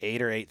at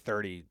 8 or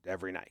 8:30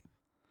 every night.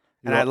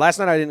 And last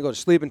night I didn't go to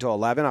sleep until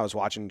 11. I was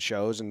watching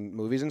shows and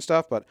movies and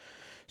stuff, but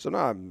so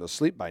now I'm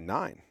asleep by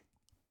 9.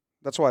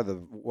 That's why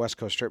the West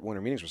Coast trip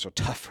winter meetings were so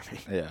tough for me.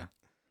 Yeah.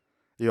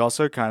 You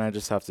also kind of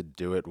just have to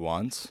do it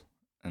once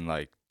and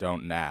like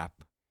don't nap,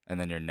 and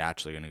then you're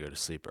naturally going to go to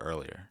sleep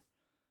earlier.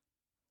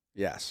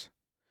 Yes.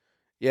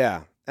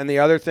 Yeah. And the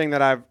other thing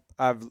that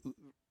I've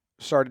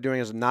started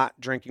doing is not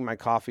drinking my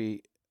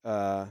coffee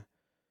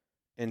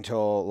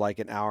until like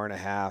an hour and a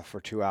half or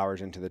 2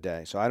 hours into the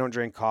day. So I don't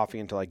drink coffee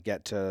until I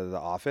get to the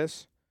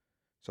office.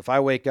 So if I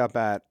wake up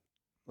at,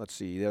 let's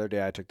see, the other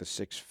day I took the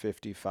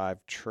 6:55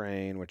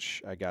 train,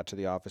 which I got to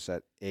the office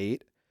at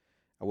 8.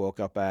 I woke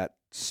up at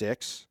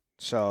 6,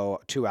 so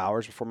 2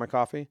 hours before my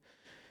coffee.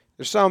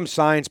 There's some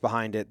science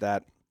behind it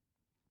that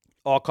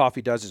all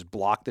coffee does is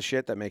block the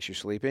shit that makes you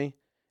sleepy,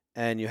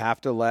 and you have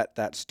to let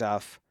that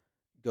stuff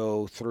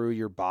go through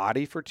your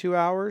body for 2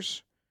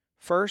 hours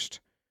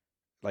first,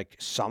 like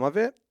some of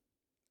it,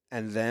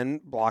 and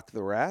then block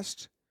the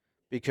rest,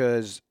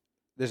 because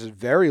this is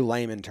very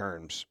layman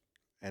terms,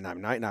 and I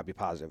might not be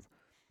positive,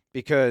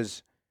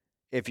 because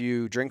if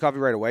you drink coffee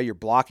right away, you're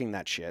blocking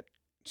that shit.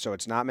 So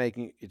it's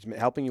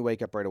helping you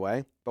wake up right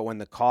away. But when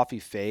the coffee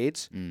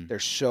fades,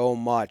 there's so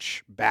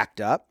much backed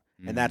up.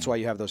 And that's why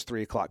you have those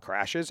 3 o'clock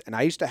crashes. And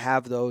I used to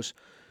have those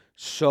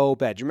so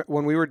bad. You remember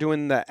when we were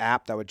doing the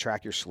app that would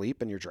track your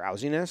sleep and your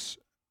drowsiness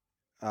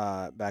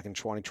back in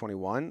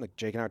 2021? Like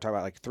Jake and I were talking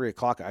about like 3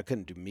 o'clock. I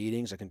couldn't do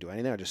meetings. I couldn't do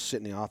anything. I just sit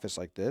in the office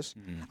like this.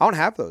 I don't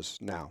have those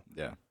now.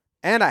 Yeah.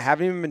 And I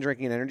haven't even been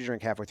drinking an energy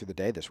drink halfway through the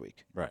day this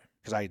week. Right.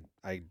 Because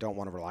I don't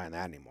want to rely on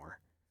that anymore.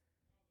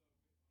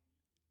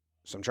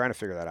 So I'm trying to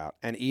figure that out.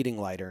 And eating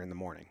lighter in the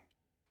morning.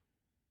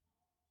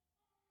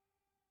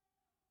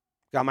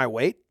 Got my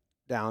weight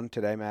down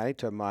today, Maddie,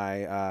 to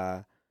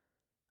my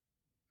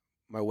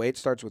my weight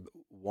starts with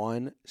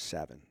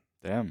 1.7.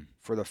 Damn.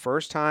 For the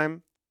first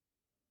time,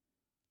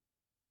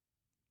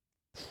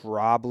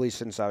 probably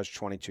since I was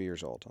 22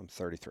 years old. I'm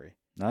 33.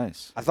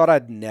 Nice. I thought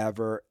I'd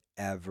never,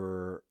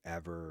 ever,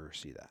 ever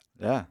see that.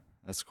 Yeah,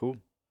 that's cool.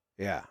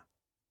 Yeah.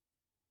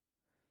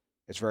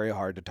 It's very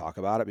hard to talk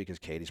about it because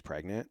Katie's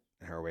pregnant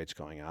and her weight's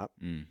going up.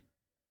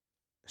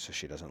 So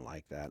she doesn't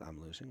like that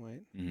I'm losing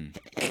weight.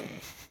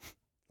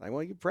 Like,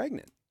 well, you're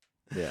pregnant.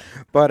 Yeah.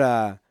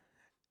 But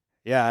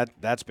yeah,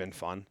 that's been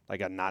fun.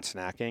 Like I'm not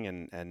snacking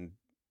and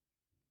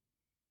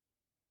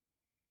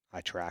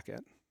I track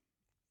it.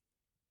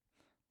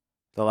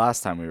 The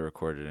last time we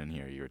recorded in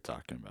here, you were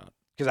talking about.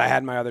 Because I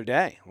had my other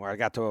day where I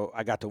got to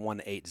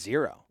 180.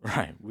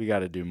 Right. We got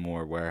to do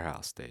more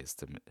warehouse days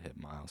to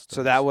hit milestones.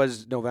 So that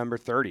was November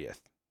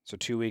 30th. So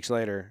 2 weeks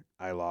later,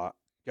 I lost.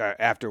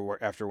 After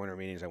winter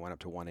meetings, I went up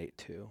to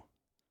 182.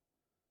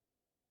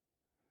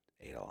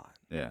 Ate a lot.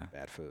 Yeah.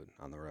 Bad food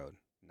on the road.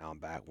 Now I'm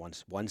back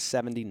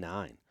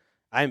 179.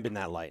 I haven't been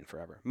that light in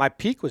forever. My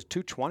peak was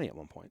 220 at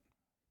one point.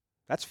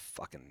 That's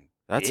fucking.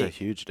 That's a big.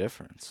 huge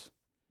difference.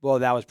 Well,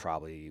 that was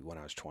probably when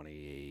I was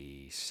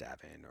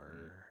 27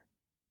 or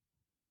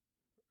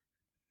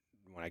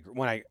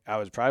when I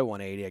was probably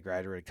 180. I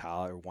graduated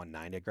college, or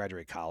 190. I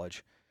graduated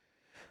college.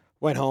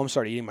 Went home,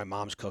 started eating my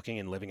mom's cooking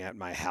and living at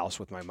my house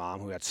with my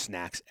mom, who had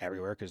snacks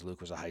everywhere because Luke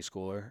was a high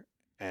schooler,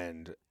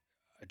 and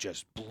it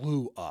just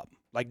blew up.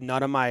 Like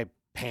none of my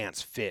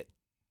pants fit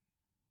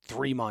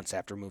 3 months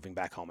after moving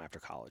back home after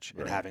college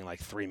and having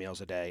like 3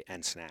 meals a day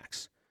and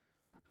snacks.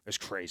 It was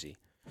crazy.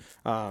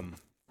 But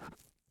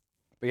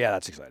yeah,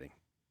 that's exciting.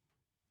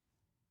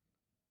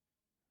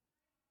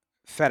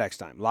 FedEx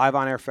time. Live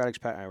on air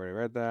FedEx. I already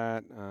read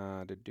that.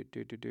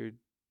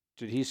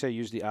 Did he say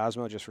use the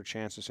Osmo just for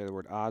chance to say the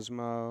word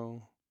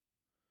Osmo?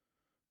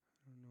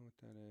 I don't know what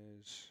that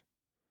is.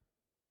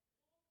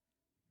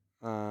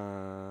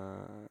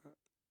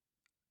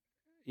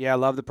 Yeah, I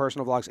love the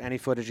personal vlogs. Any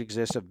footage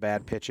exists of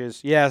bad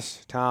pitches?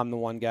 Yes, Tom, the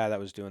one guy that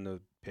was doing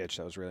the pitch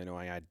that was really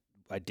annoying.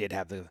 I did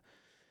have the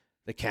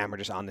camera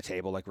just on the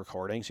table like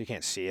recording, so you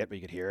can't see it, but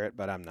you could hear it.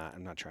 But I'm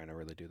not trying to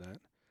really do that.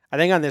 I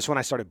think on this one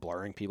I started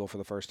blurring people for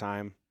the first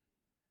time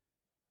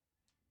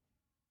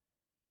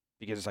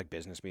because it's like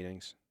business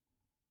meetings.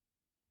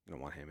 I don't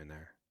want him in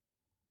there.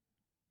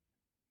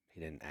 He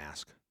didn't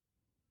ask.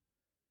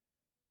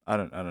 I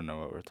don't know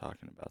what we're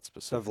talking about The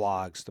specifically.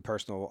 vlogs, the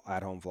personal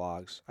at-home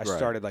vlogs. I Right.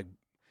 started like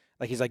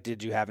he's like,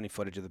 did you have any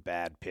footage of the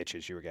bad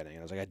pitches you were getting? And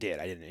I was like, I did.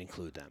 I didn't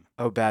include them.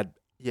 Oh, bad.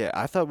 Yeah,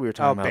 I thought we were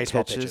talking about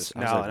baseball pitches. pitches. I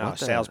was No, like, no, what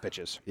the- sales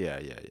pitches. Yeah.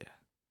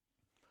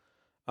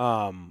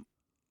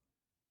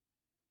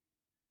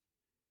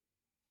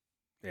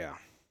 Yeah.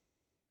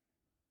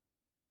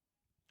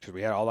 Because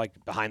we had all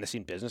like behind the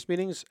scene business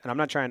meetings, and I'm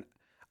not trying.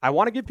 I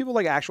want to give people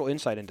like actual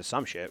insight into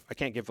some shit. I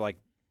can't give like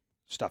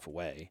stuff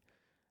away,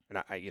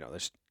 and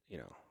there's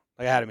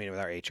like I had a meeting with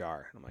our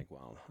HR, and I'm like,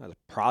 well, that's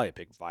probably a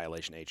big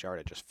violation of HR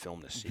to just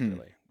film this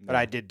secretly. But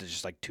I did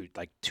just like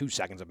 2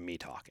 seconds of me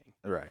talking,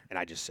 Right. and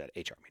I just said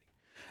HR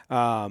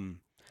meeting.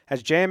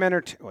 Has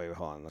JM Wait,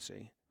 hold on. Let's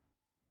see.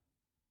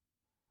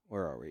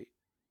 Where are we?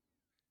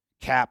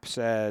 Cap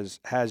says,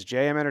 has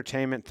JM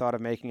Entertainment thought of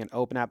making an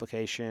open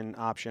application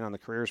option on the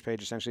careers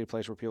page, essentially a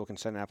place where people can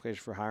send an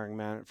application for a hiring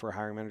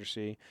manager to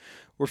see?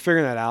 We're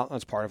figuring that out.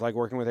 That's part of like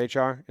working with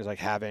HR is like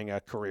having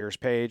a careers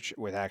page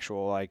with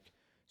actual like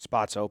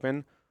spots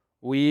open.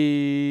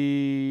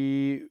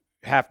 We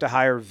have to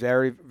hire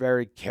very,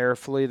 very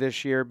carefully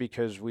this year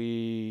because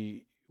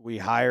we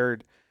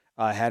hired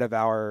head of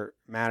our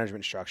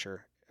management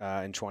structure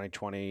in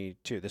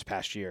 2022 this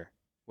past year,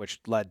 which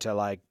led to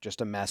like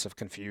just a mess of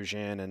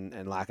confusion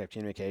and lack of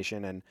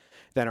communication, and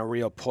then a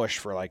real push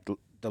for like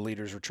the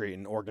leaders retreat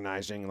and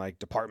organizing like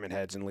department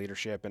heads and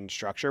leadership and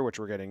structure, which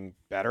we're getting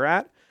better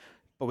at.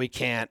 But we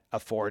can't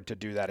afford to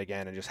do that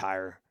again and just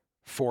hire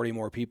 40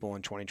 more people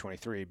in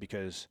 2023,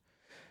 because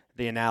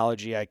the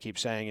analogy I keep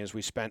saying is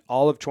we spent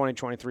all of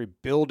 2023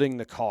 building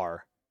the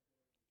car,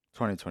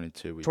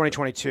 2022.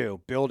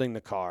 2022 building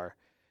the car,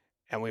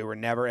 and we were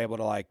never able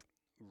to like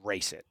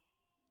race it.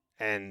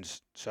 And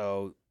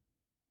so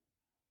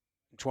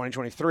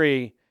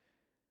 2023,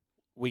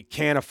 we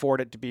can't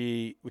afford to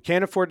be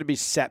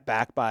set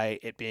back by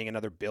it being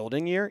another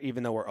building year,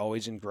 even though we're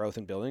always in growth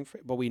and building,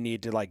 but we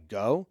need to like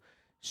go.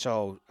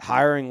 So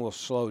hiring will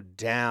slow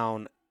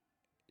down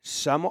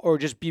some, or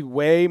just be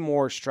way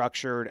more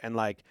structured, and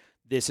like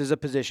this is a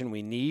position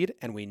we need,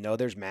 and we know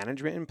there's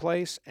management in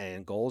place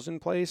and goals in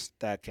place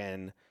that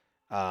can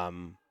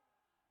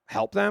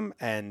help them,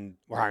 and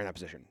we're hiring that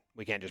position.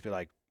 We can't just be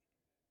like,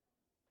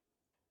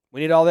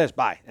 we need all this,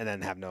 bye, and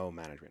then have no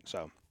management.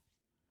 So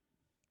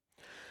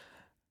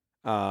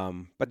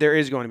but there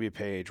is going to be a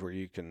page where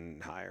you can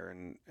hire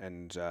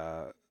and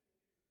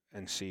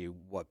see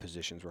what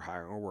positions we're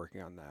hiring. We're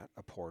working on that,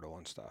 a portal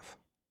and stuff.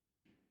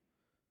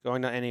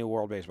 Going to any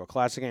World Baseball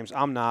Classic games?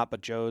 I'm not,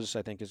 but Joe's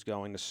I think is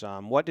going to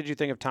some. What did you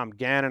think of Tom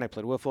Gannon? I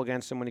played wiffle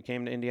against him when he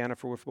came to Indiana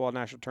for wiffle ball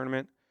national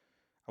tournament.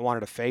 I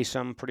wanted to face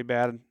him pretty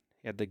bad.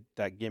 He had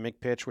that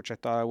gimmick pitch, which I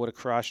thought I would have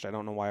crushed. I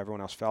don't know why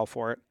everyone else fell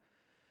for it.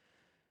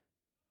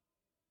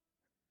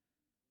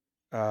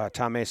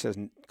 Tom May says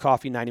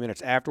coffee 90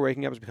 minutes after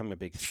waking up is becoming a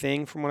big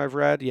thing from what I've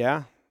read.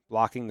 Yeah,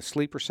 blocking the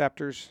sleep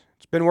receptors.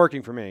 It's been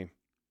working for me.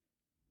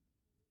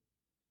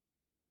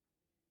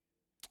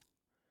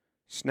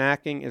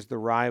 Snacking is the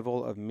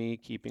rival of me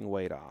keeping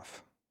weight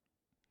off.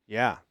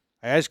 Yeah,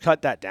 I just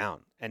cut that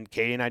down. And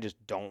Katie and I just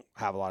don't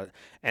have a lot of.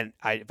 And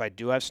if I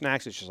do have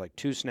snacks, it's just like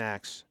 2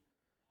 snacks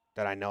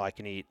that I know I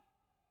can eat.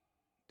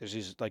 There's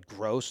these like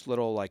gross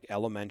little like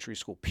elementary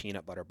school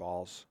peanut butter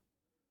balls.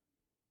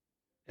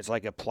 It's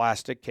like a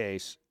plastic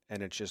case,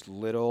 and it's just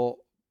little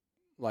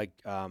like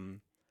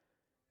bubble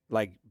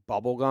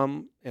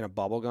gum in a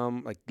bubble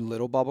gum, like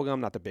little bubble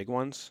gum, not the big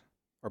ones,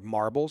 or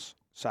marbles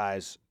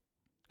size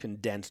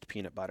condensed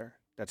peanut butter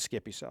that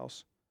Skippy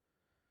sells.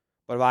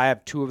 But if I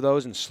have 2 of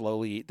those and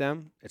slowly eat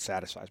them, it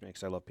satisfies me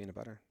because I love peanut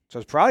butter. So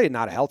it's probably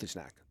not a healthy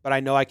snack, but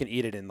I know I can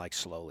eat it in like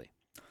slowly.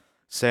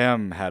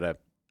 Sam had a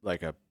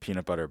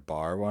peanut butter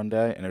bar one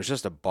day, and it was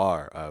just a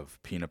bar of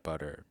peanut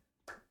butter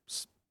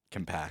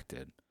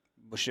compacted.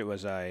 Wish it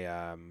was we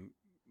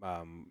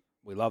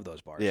love those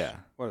bars. Yeah.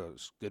 What are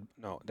those? Good?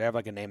 No, they have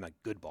like a name like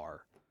Good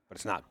Bar, but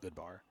it's not Good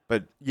Bar.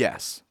 But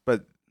yes,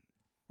 but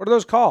What are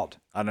those called?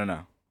 I don't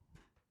know.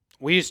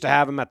 We used to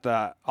have them at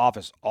the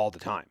office all the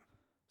time.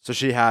 So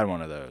she had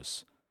one of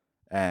those,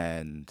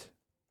 and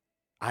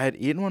I had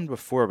eaten one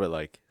before, but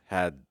like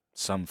had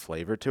some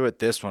flavor to it.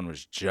 This one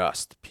was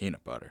just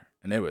peanut butter,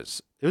 and it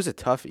was a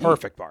tough eat.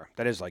 Perfect bar.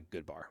 That is like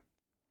Good Bar.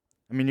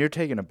 I mean, you're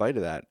taking a bite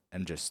of that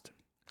and just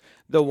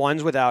The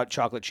ones without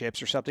chocolate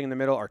chips or something in the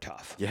middle are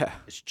tough. yeah.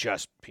 It's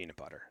just peanut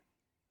butter.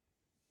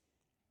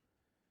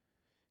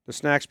 The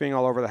snacks being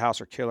all over the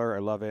house are killer. I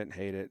love it and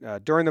hate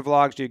it. During the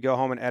vlogs, do you go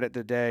home and edit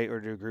the day,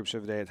 or do groups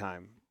of a day at a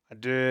time?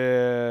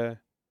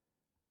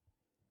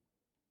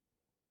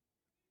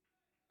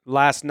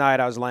 Last night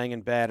I was laying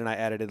in bed and I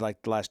edited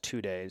like the last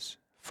 2 days.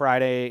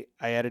 Friday,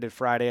 I edited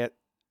Friday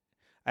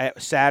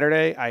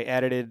Saturday, I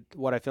edited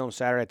what I filmed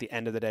Saturday at the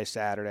end of the day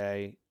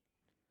Saturday.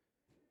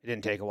 It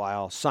didn't take a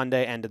while.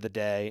 Sunday, end of the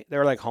day. They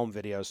were like home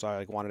videos, so I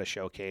like wanted to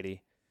show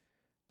Katie.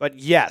 But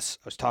yes,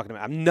 I was talking to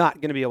him. I'm not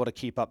going to be able to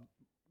keep up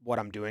what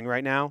I'm doing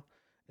right now.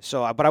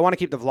 So, but I want to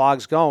keep the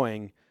vlogs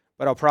going,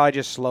 but I'll probably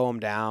just slow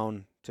them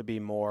down to be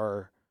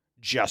more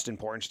just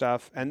important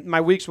stuff. And my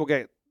weeks will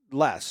get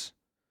less.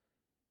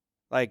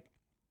 Like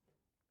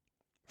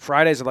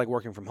Fridays are like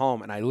working from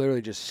home, and I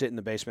literally just sit in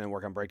the basement and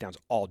work on breakdowns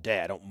all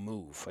day. I don't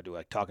move. I do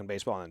like talking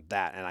baseball and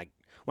that. And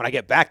when I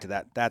get back to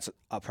that, that's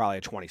probably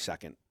a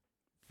 20-second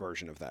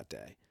version of that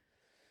day.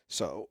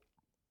 So,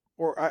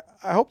 or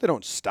I hope they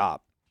don't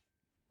stop.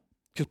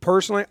 Because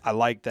personally, I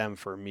like them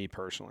for me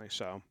personally.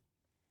 So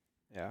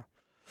Yeah.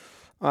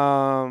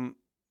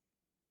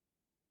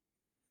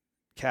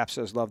 Cap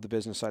says, love the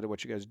business side of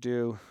what you guys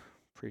do.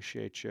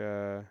 Appreciate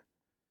you.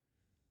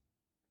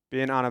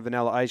 Being on a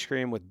vanilla ice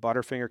cream with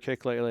Butterfinger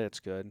kick lately, it's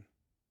good.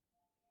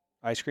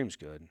 Ice cream's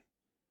good.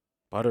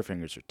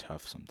 Butterfingers are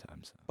tough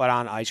sometimes. But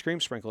on ice cream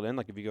sprinkled in,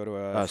 like if you go to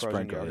a frozen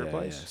Sprinkle, yogurt yeah,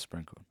 place. yeah,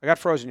 sprinkle. I got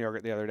frozen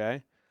yogurt the other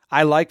day.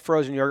 I like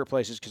frozen yogurt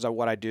places because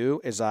what I do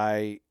is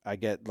I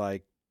get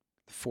like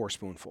 4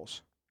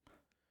 spoonfuls.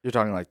 You're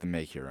talking like the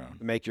make your own.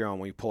 Make your own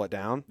when you pull it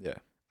down. Yeah.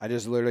 I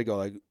just literally go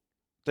like,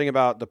 think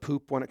about the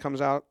poop when it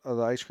comes out of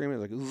the ice cream.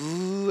 It's like,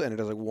 and it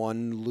does like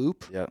one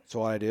loop. Yeah. So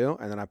what I do,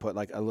 and then I put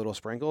like a little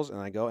sprinkles,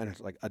 and I go, and it's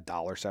like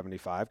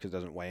 $1.75 because it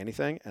doesn't weigh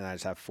anything, and I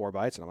just have 4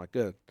 bites, and I'm like,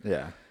 good.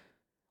 Yeah.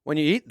 When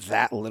you eat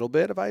that little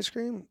bit of ice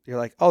cream, you're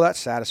like, oh, that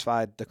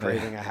satisfied the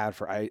craving I had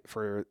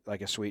for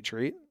like a sweet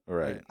treat.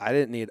 Right. Like, I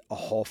didn't need a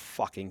whole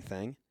fucking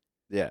thing.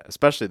 Yeah.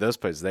 Especially those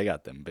places, they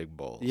got them big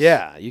bowls.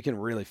 Yeah, you can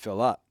really fill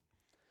up.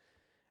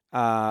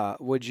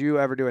 Would you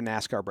ever do a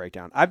NASCAR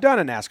breakdown? I've done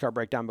a NASCAR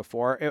breakdown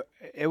before.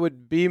 It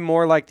would be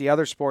more like the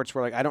other sports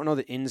where like I don't know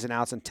the ins and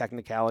outs and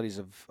technicalities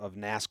of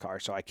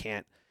NASCAR, so I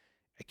can't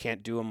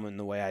do them in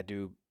the way I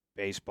do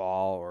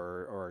baseball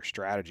or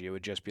strategy. It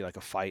would just be like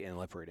a fight and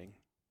lip reading,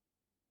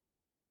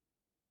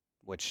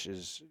 which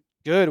is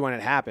good when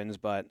it happens,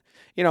 but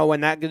you know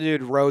when that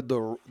dude rode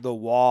the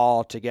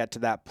wall to get to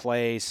that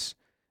place,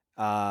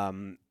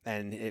 and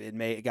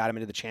it got him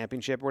into the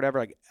championship or whatever.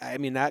 Like I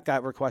mean, that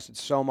got requested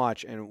so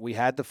much, and we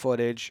had the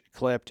footage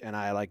clipped, and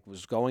I like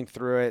was going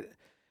through it,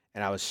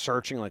 and I was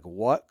searching like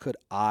what could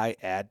I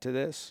add to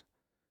this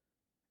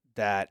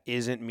that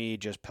isn't me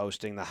just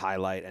posting the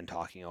highlight and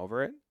talking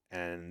over it,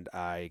 and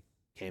I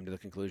came to the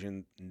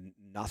conclusion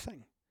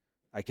nothing.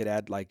 I could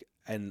add like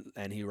and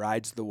he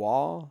rides the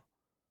wall.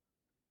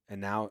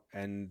 And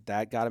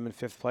that got him in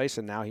 5th place,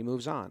 and now he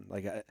moves on.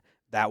 Like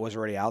that was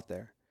already out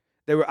there.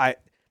 There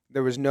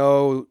was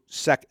no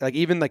like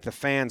even like the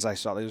fans I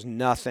saw. There was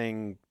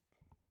nothing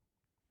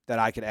that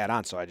I could add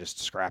on, so I just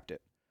scrapped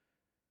it.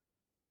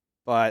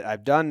 But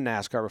I've done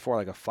NASCAR before,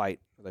 like a fight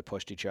where they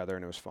pushed each other,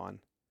 and it was fun.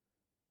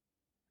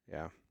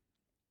 Yeah.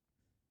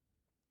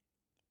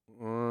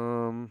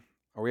 Are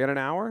we at an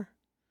hour?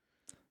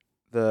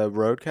 The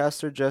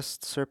Roadcaster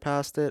just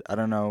surpassed it. I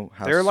don't know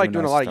how They're like soon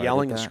doing I a lot of started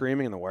yelling and that.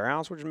 screaming in the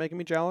warehouse, which is making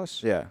me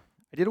jealous. Yeah.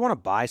 I did want to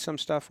buy some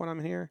stuff when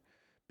I'm here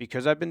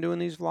because I've been doing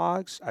these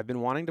vlogs. I've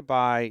been wanting to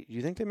buy. Do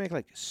you think they make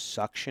like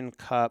suction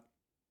cup,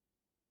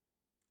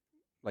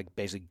 like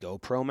basically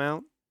GoPro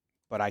mount,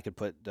 but I could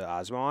put the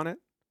Osmo on it?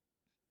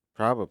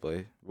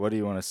 Probably. What do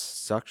you want to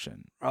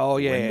suction? Oh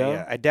yeah, Window?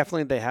 yeah. They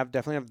definitely have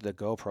the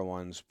GoPro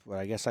ones, but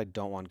I guess I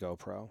don't want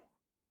GoPro.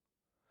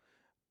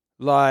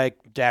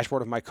 Like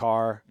dashboard of my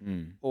car,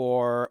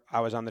 or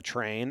I was on the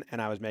train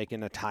and I was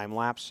making a time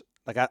lapse.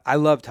 Like I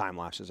love time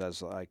lapses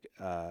as like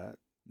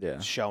Yeah.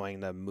 showing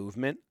the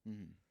movement.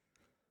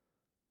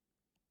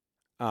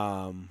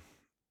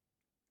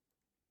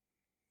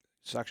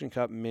 Suction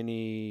cup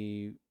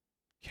mini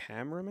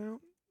camera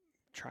mount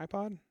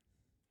tripod.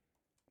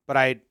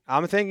 But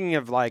I'm thinking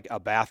of like a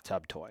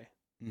bathtub toy.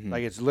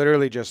 Like it's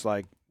literally just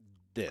like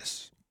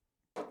this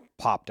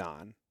popped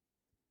on.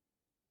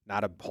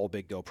 Not a whole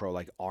big GoPro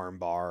like arm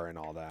bar and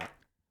all that.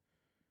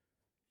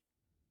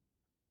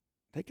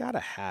 They gotta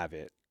have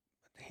it.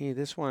 Hey,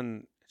 this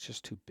one it's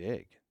just too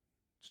big.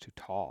 It's too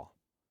tall.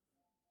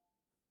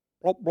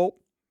 Rope, rope.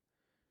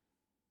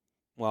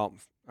 Well,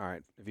 all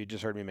right. If you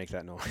just heard me make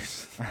that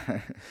noise,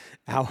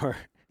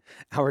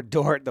 our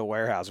door at the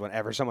warehouse,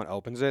 whenever someone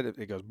opens it,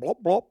 it goes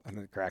blop blop, and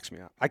it cracks me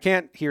up. I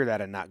can't hear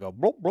that and not go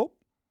blop blop.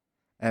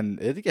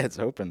 And it gets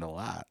opened a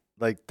lot.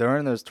 Like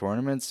during those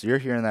tournaments, you're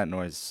hearing that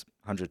noise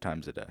 100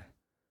 times a day.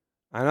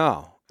 I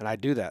know, and I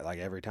do that like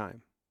every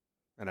time,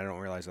 and I don't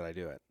realize that I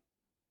do it.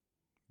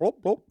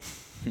 Blop blop.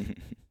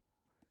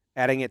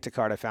 Adding it to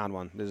cart, I found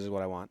one. This is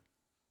what I want.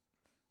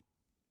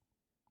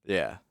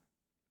 Yeah.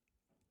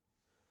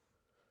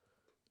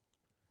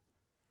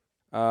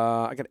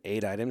 I got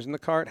 8 items in the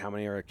cart. How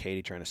many are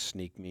Katie trying to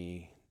sneak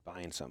me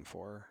buying some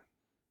for her?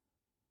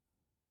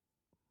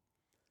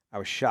 I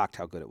was shocked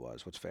how good it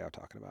was. What's Feo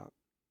talking about?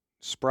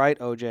 Sprite,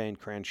 OJ, and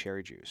cran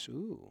cherry juice.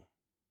 Ooh,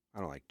 I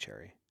don't like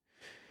cherry.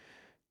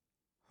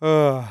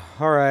 All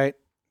right.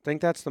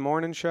 Think that's the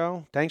morning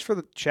show. Thanks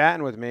for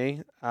chatting with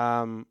me.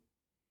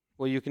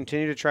 Will you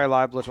continue to try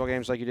live Blitzball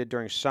games like you did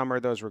during summer?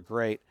 Those were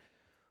great.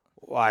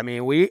 Well, I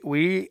mean,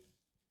 we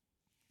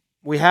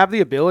have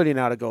the ability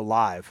now to go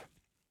live.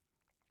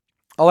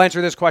 I'll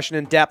answer this question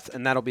in depth,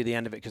 and that'll be the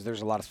end of it because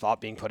there's a lot of thought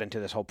being put into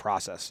this whole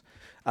process.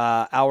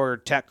 Our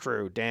tech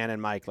crew, Dan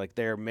and Mike, like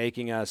they're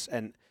making us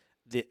and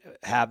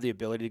have the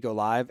ability to go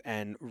live,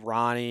 and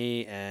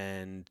Ronnie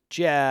and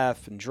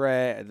Jeff and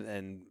Dre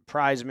and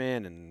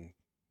Prizeman and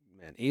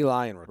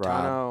Eli and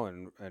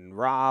Rotano and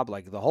Rob,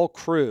 like the whole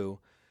crew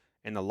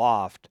in the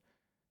loft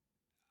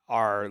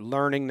are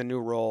learning the new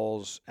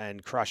roles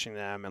and crushing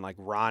them. And like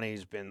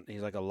Ronnie's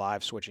he's like a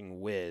live switching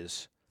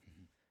whiz.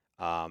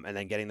 And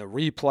then getting the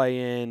replay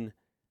in.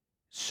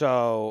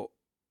 So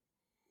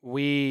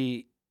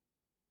we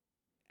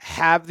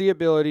have the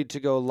ability to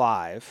go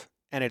live,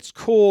 and it's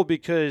cool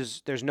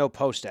because there's no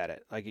post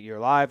edit. Like you're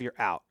live, you're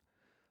out.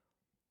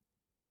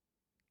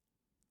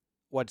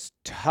 What's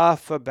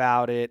tough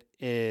about it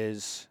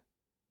is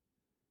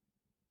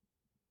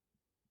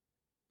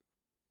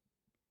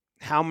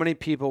how many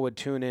people would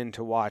tune in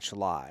to watch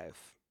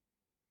live?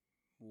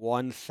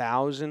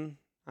 1,000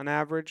 on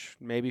average,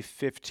 maybe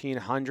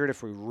 1,500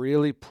 if we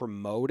really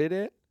promoted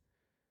it.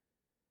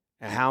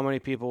 And how many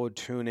people would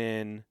tune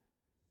in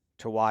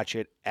to watch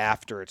it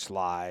after it's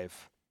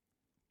live?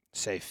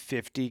 Say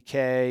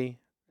 50K.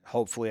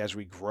 Hopefully, as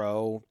we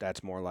grow,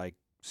 that's more like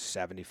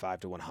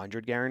 75 to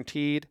 100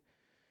 guaranteed.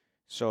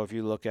 So if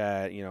you look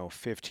at,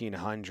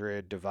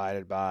 1,500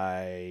 divided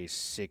by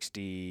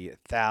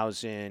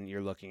 60,000,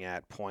 you're looking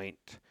at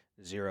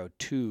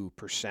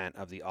 0.02%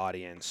 of the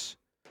audience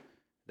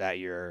that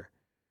you're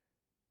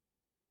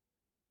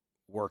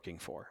working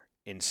for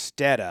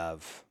instead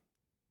of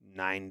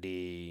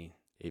 98%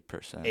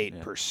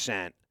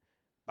 8%.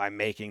 by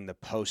making the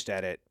post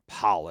edit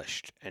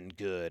polished and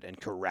good and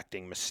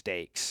correcting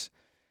mistakes,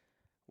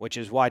 which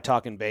is why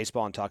Talking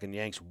Baseball and Talking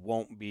Yanks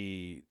won't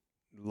be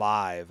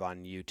live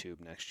on YouTube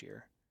next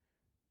year.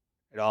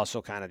 It also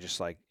kind of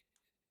just like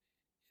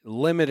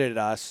limited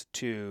us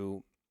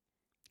to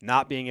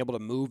not being able to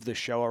move the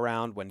show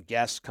around when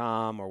guests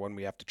come or when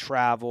we have to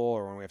travel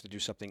or when we have to do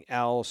something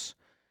else.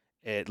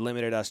 It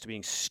limited us to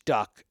being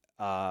stuck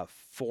no,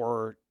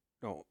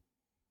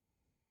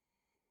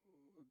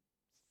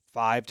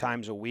 5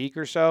 times a week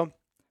or so.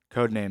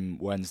 Codename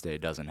Wednesday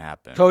doesn't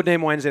happen.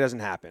 Codename Wednesday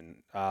doesn't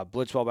happen.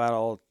 Blitzball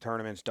Battle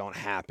tournaments don't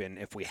happen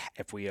if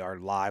we are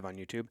live on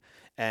YouTube.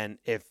 And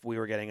if we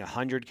were getting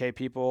 100K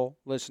people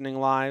listening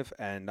live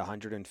and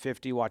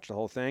 150 watch the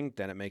whole thing,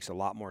 then it makes a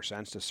lot more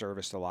sense to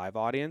service the live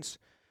audience.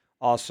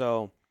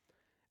 Also,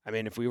 I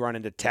mean, if we run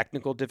into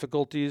technical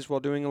difficulties while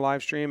doing a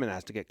live stream and it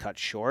has to get cut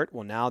short,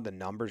 well, now the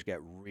numbers get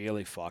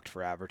really fucked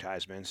for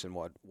advertisements and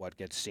what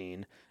gets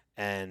seen.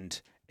 And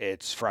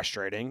it's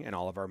frustrating and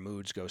all of our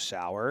moods go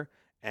sour.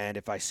 And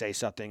if I say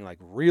something like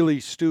really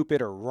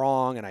stupid or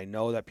wrong, and I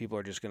know that people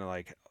are just going to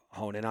like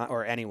hone in on,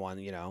 or anyone,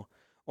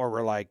 or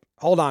we're like,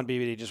 hold on,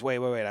 BBD, just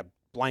wait. I'm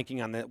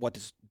blanking on what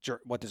this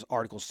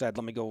article said.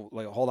 Let me go,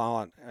 like, hold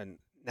on. And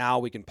now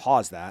we can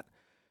pause that,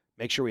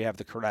 make sure we have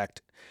the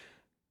correct.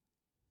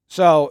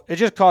 So it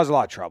just caused a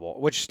lot of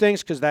trouble, which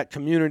stinks because that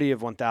community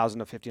of 1,000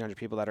 to 1,500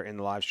 people that are in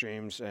the live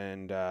streams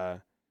and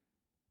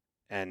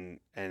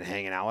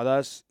hanging out with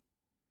us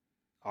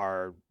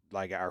are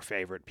like our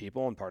favorite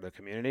people and part of the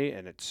community,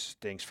 and it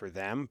stinks for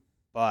them.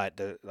 But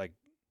the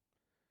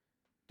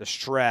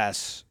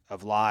stress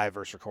of live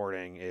versus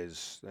recording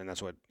is, and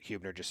that's what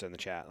Hubner just said in the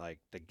chat, like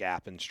the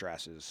gap in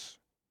stress is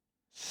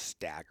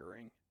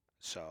staggering.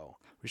 So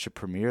We should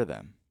premiere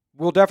them.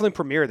 we'll definitely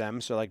premiere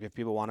them. So like if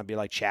people want to be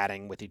like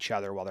chatting with each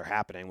other while they're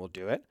happening, we'll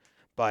do it.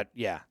 But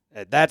yeah,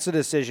 that's a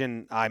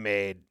decision I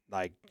made.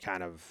 Like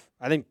kind of,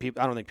 I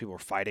don't think people were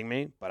fighting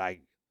me, but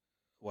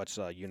what's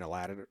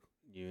unilaterally?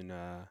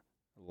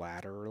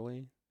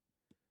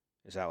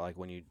 Is that like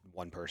when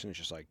one person is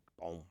just like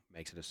boom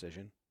makes a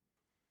decision?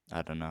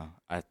 I don't know.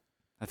 I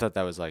thought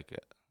that was like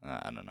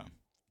I don't know.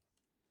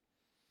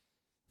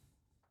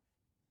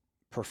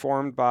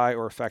 Performed by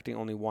or affecting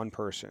only one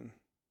person,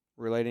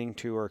 relating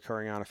to or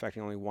occurring on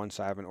affecting only one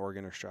side of an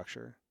organ or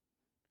structure,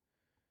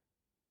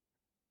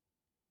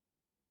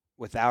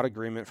 without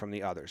agreement from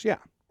the others. Yeah,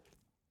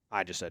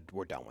 I just said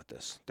we're done with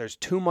this. There's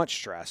too much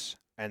stress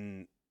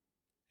and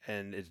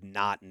it's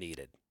not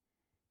needed.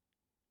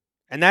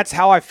 And that's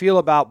how I feel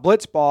about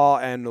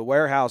Blitzball and the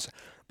warehouse.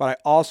 But I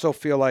also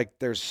feel like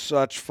there's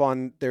such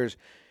fun.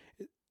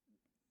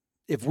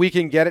 If we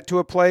can get it to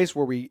a place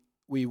where we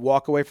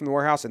walk away from the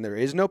warehouse and there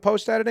is no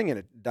post editing and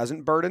it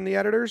doesn't burden the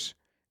editors,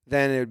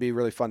 then it would be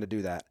really fun to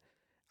do that.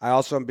 I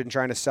also have been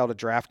trying to sell to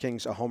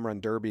DraftKings a home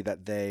run derby that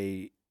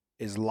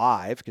is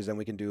live, because then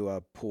we can do a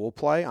pool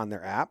play on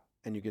their app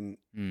and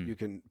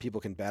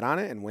people can bet on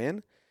it and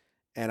win.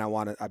 And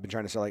I've been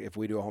trying to sell, like, if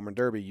we do a home run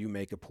derby, you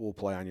make a pool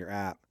play on your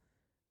app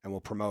and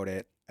we'll promote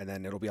it, and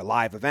then it'll be a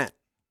live event.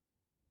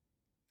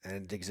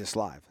 And it exists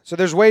live. So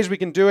there's ways we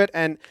can do it,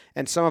 and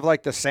some of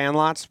like the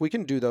sandlots, we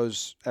can do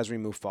those as we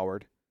move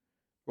forward.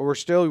 But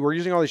we're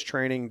using all these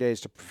training days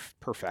to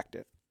perfect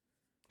it.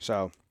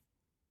 So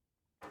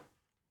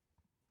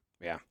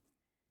yeah.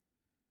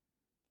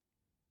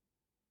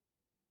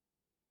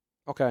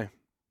 Okay.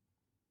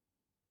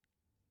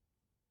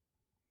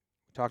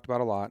 We talked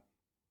about a lot,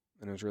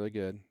 and it was really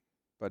good.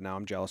 But now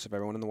I'm jealous of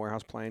everyone in the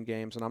warehouse playing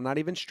games, and I'm not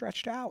even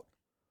stretched out.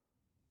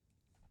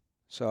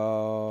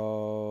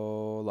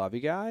 So love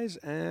you guys,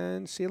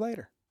 and see you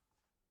later.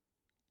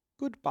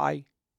 Goodbye.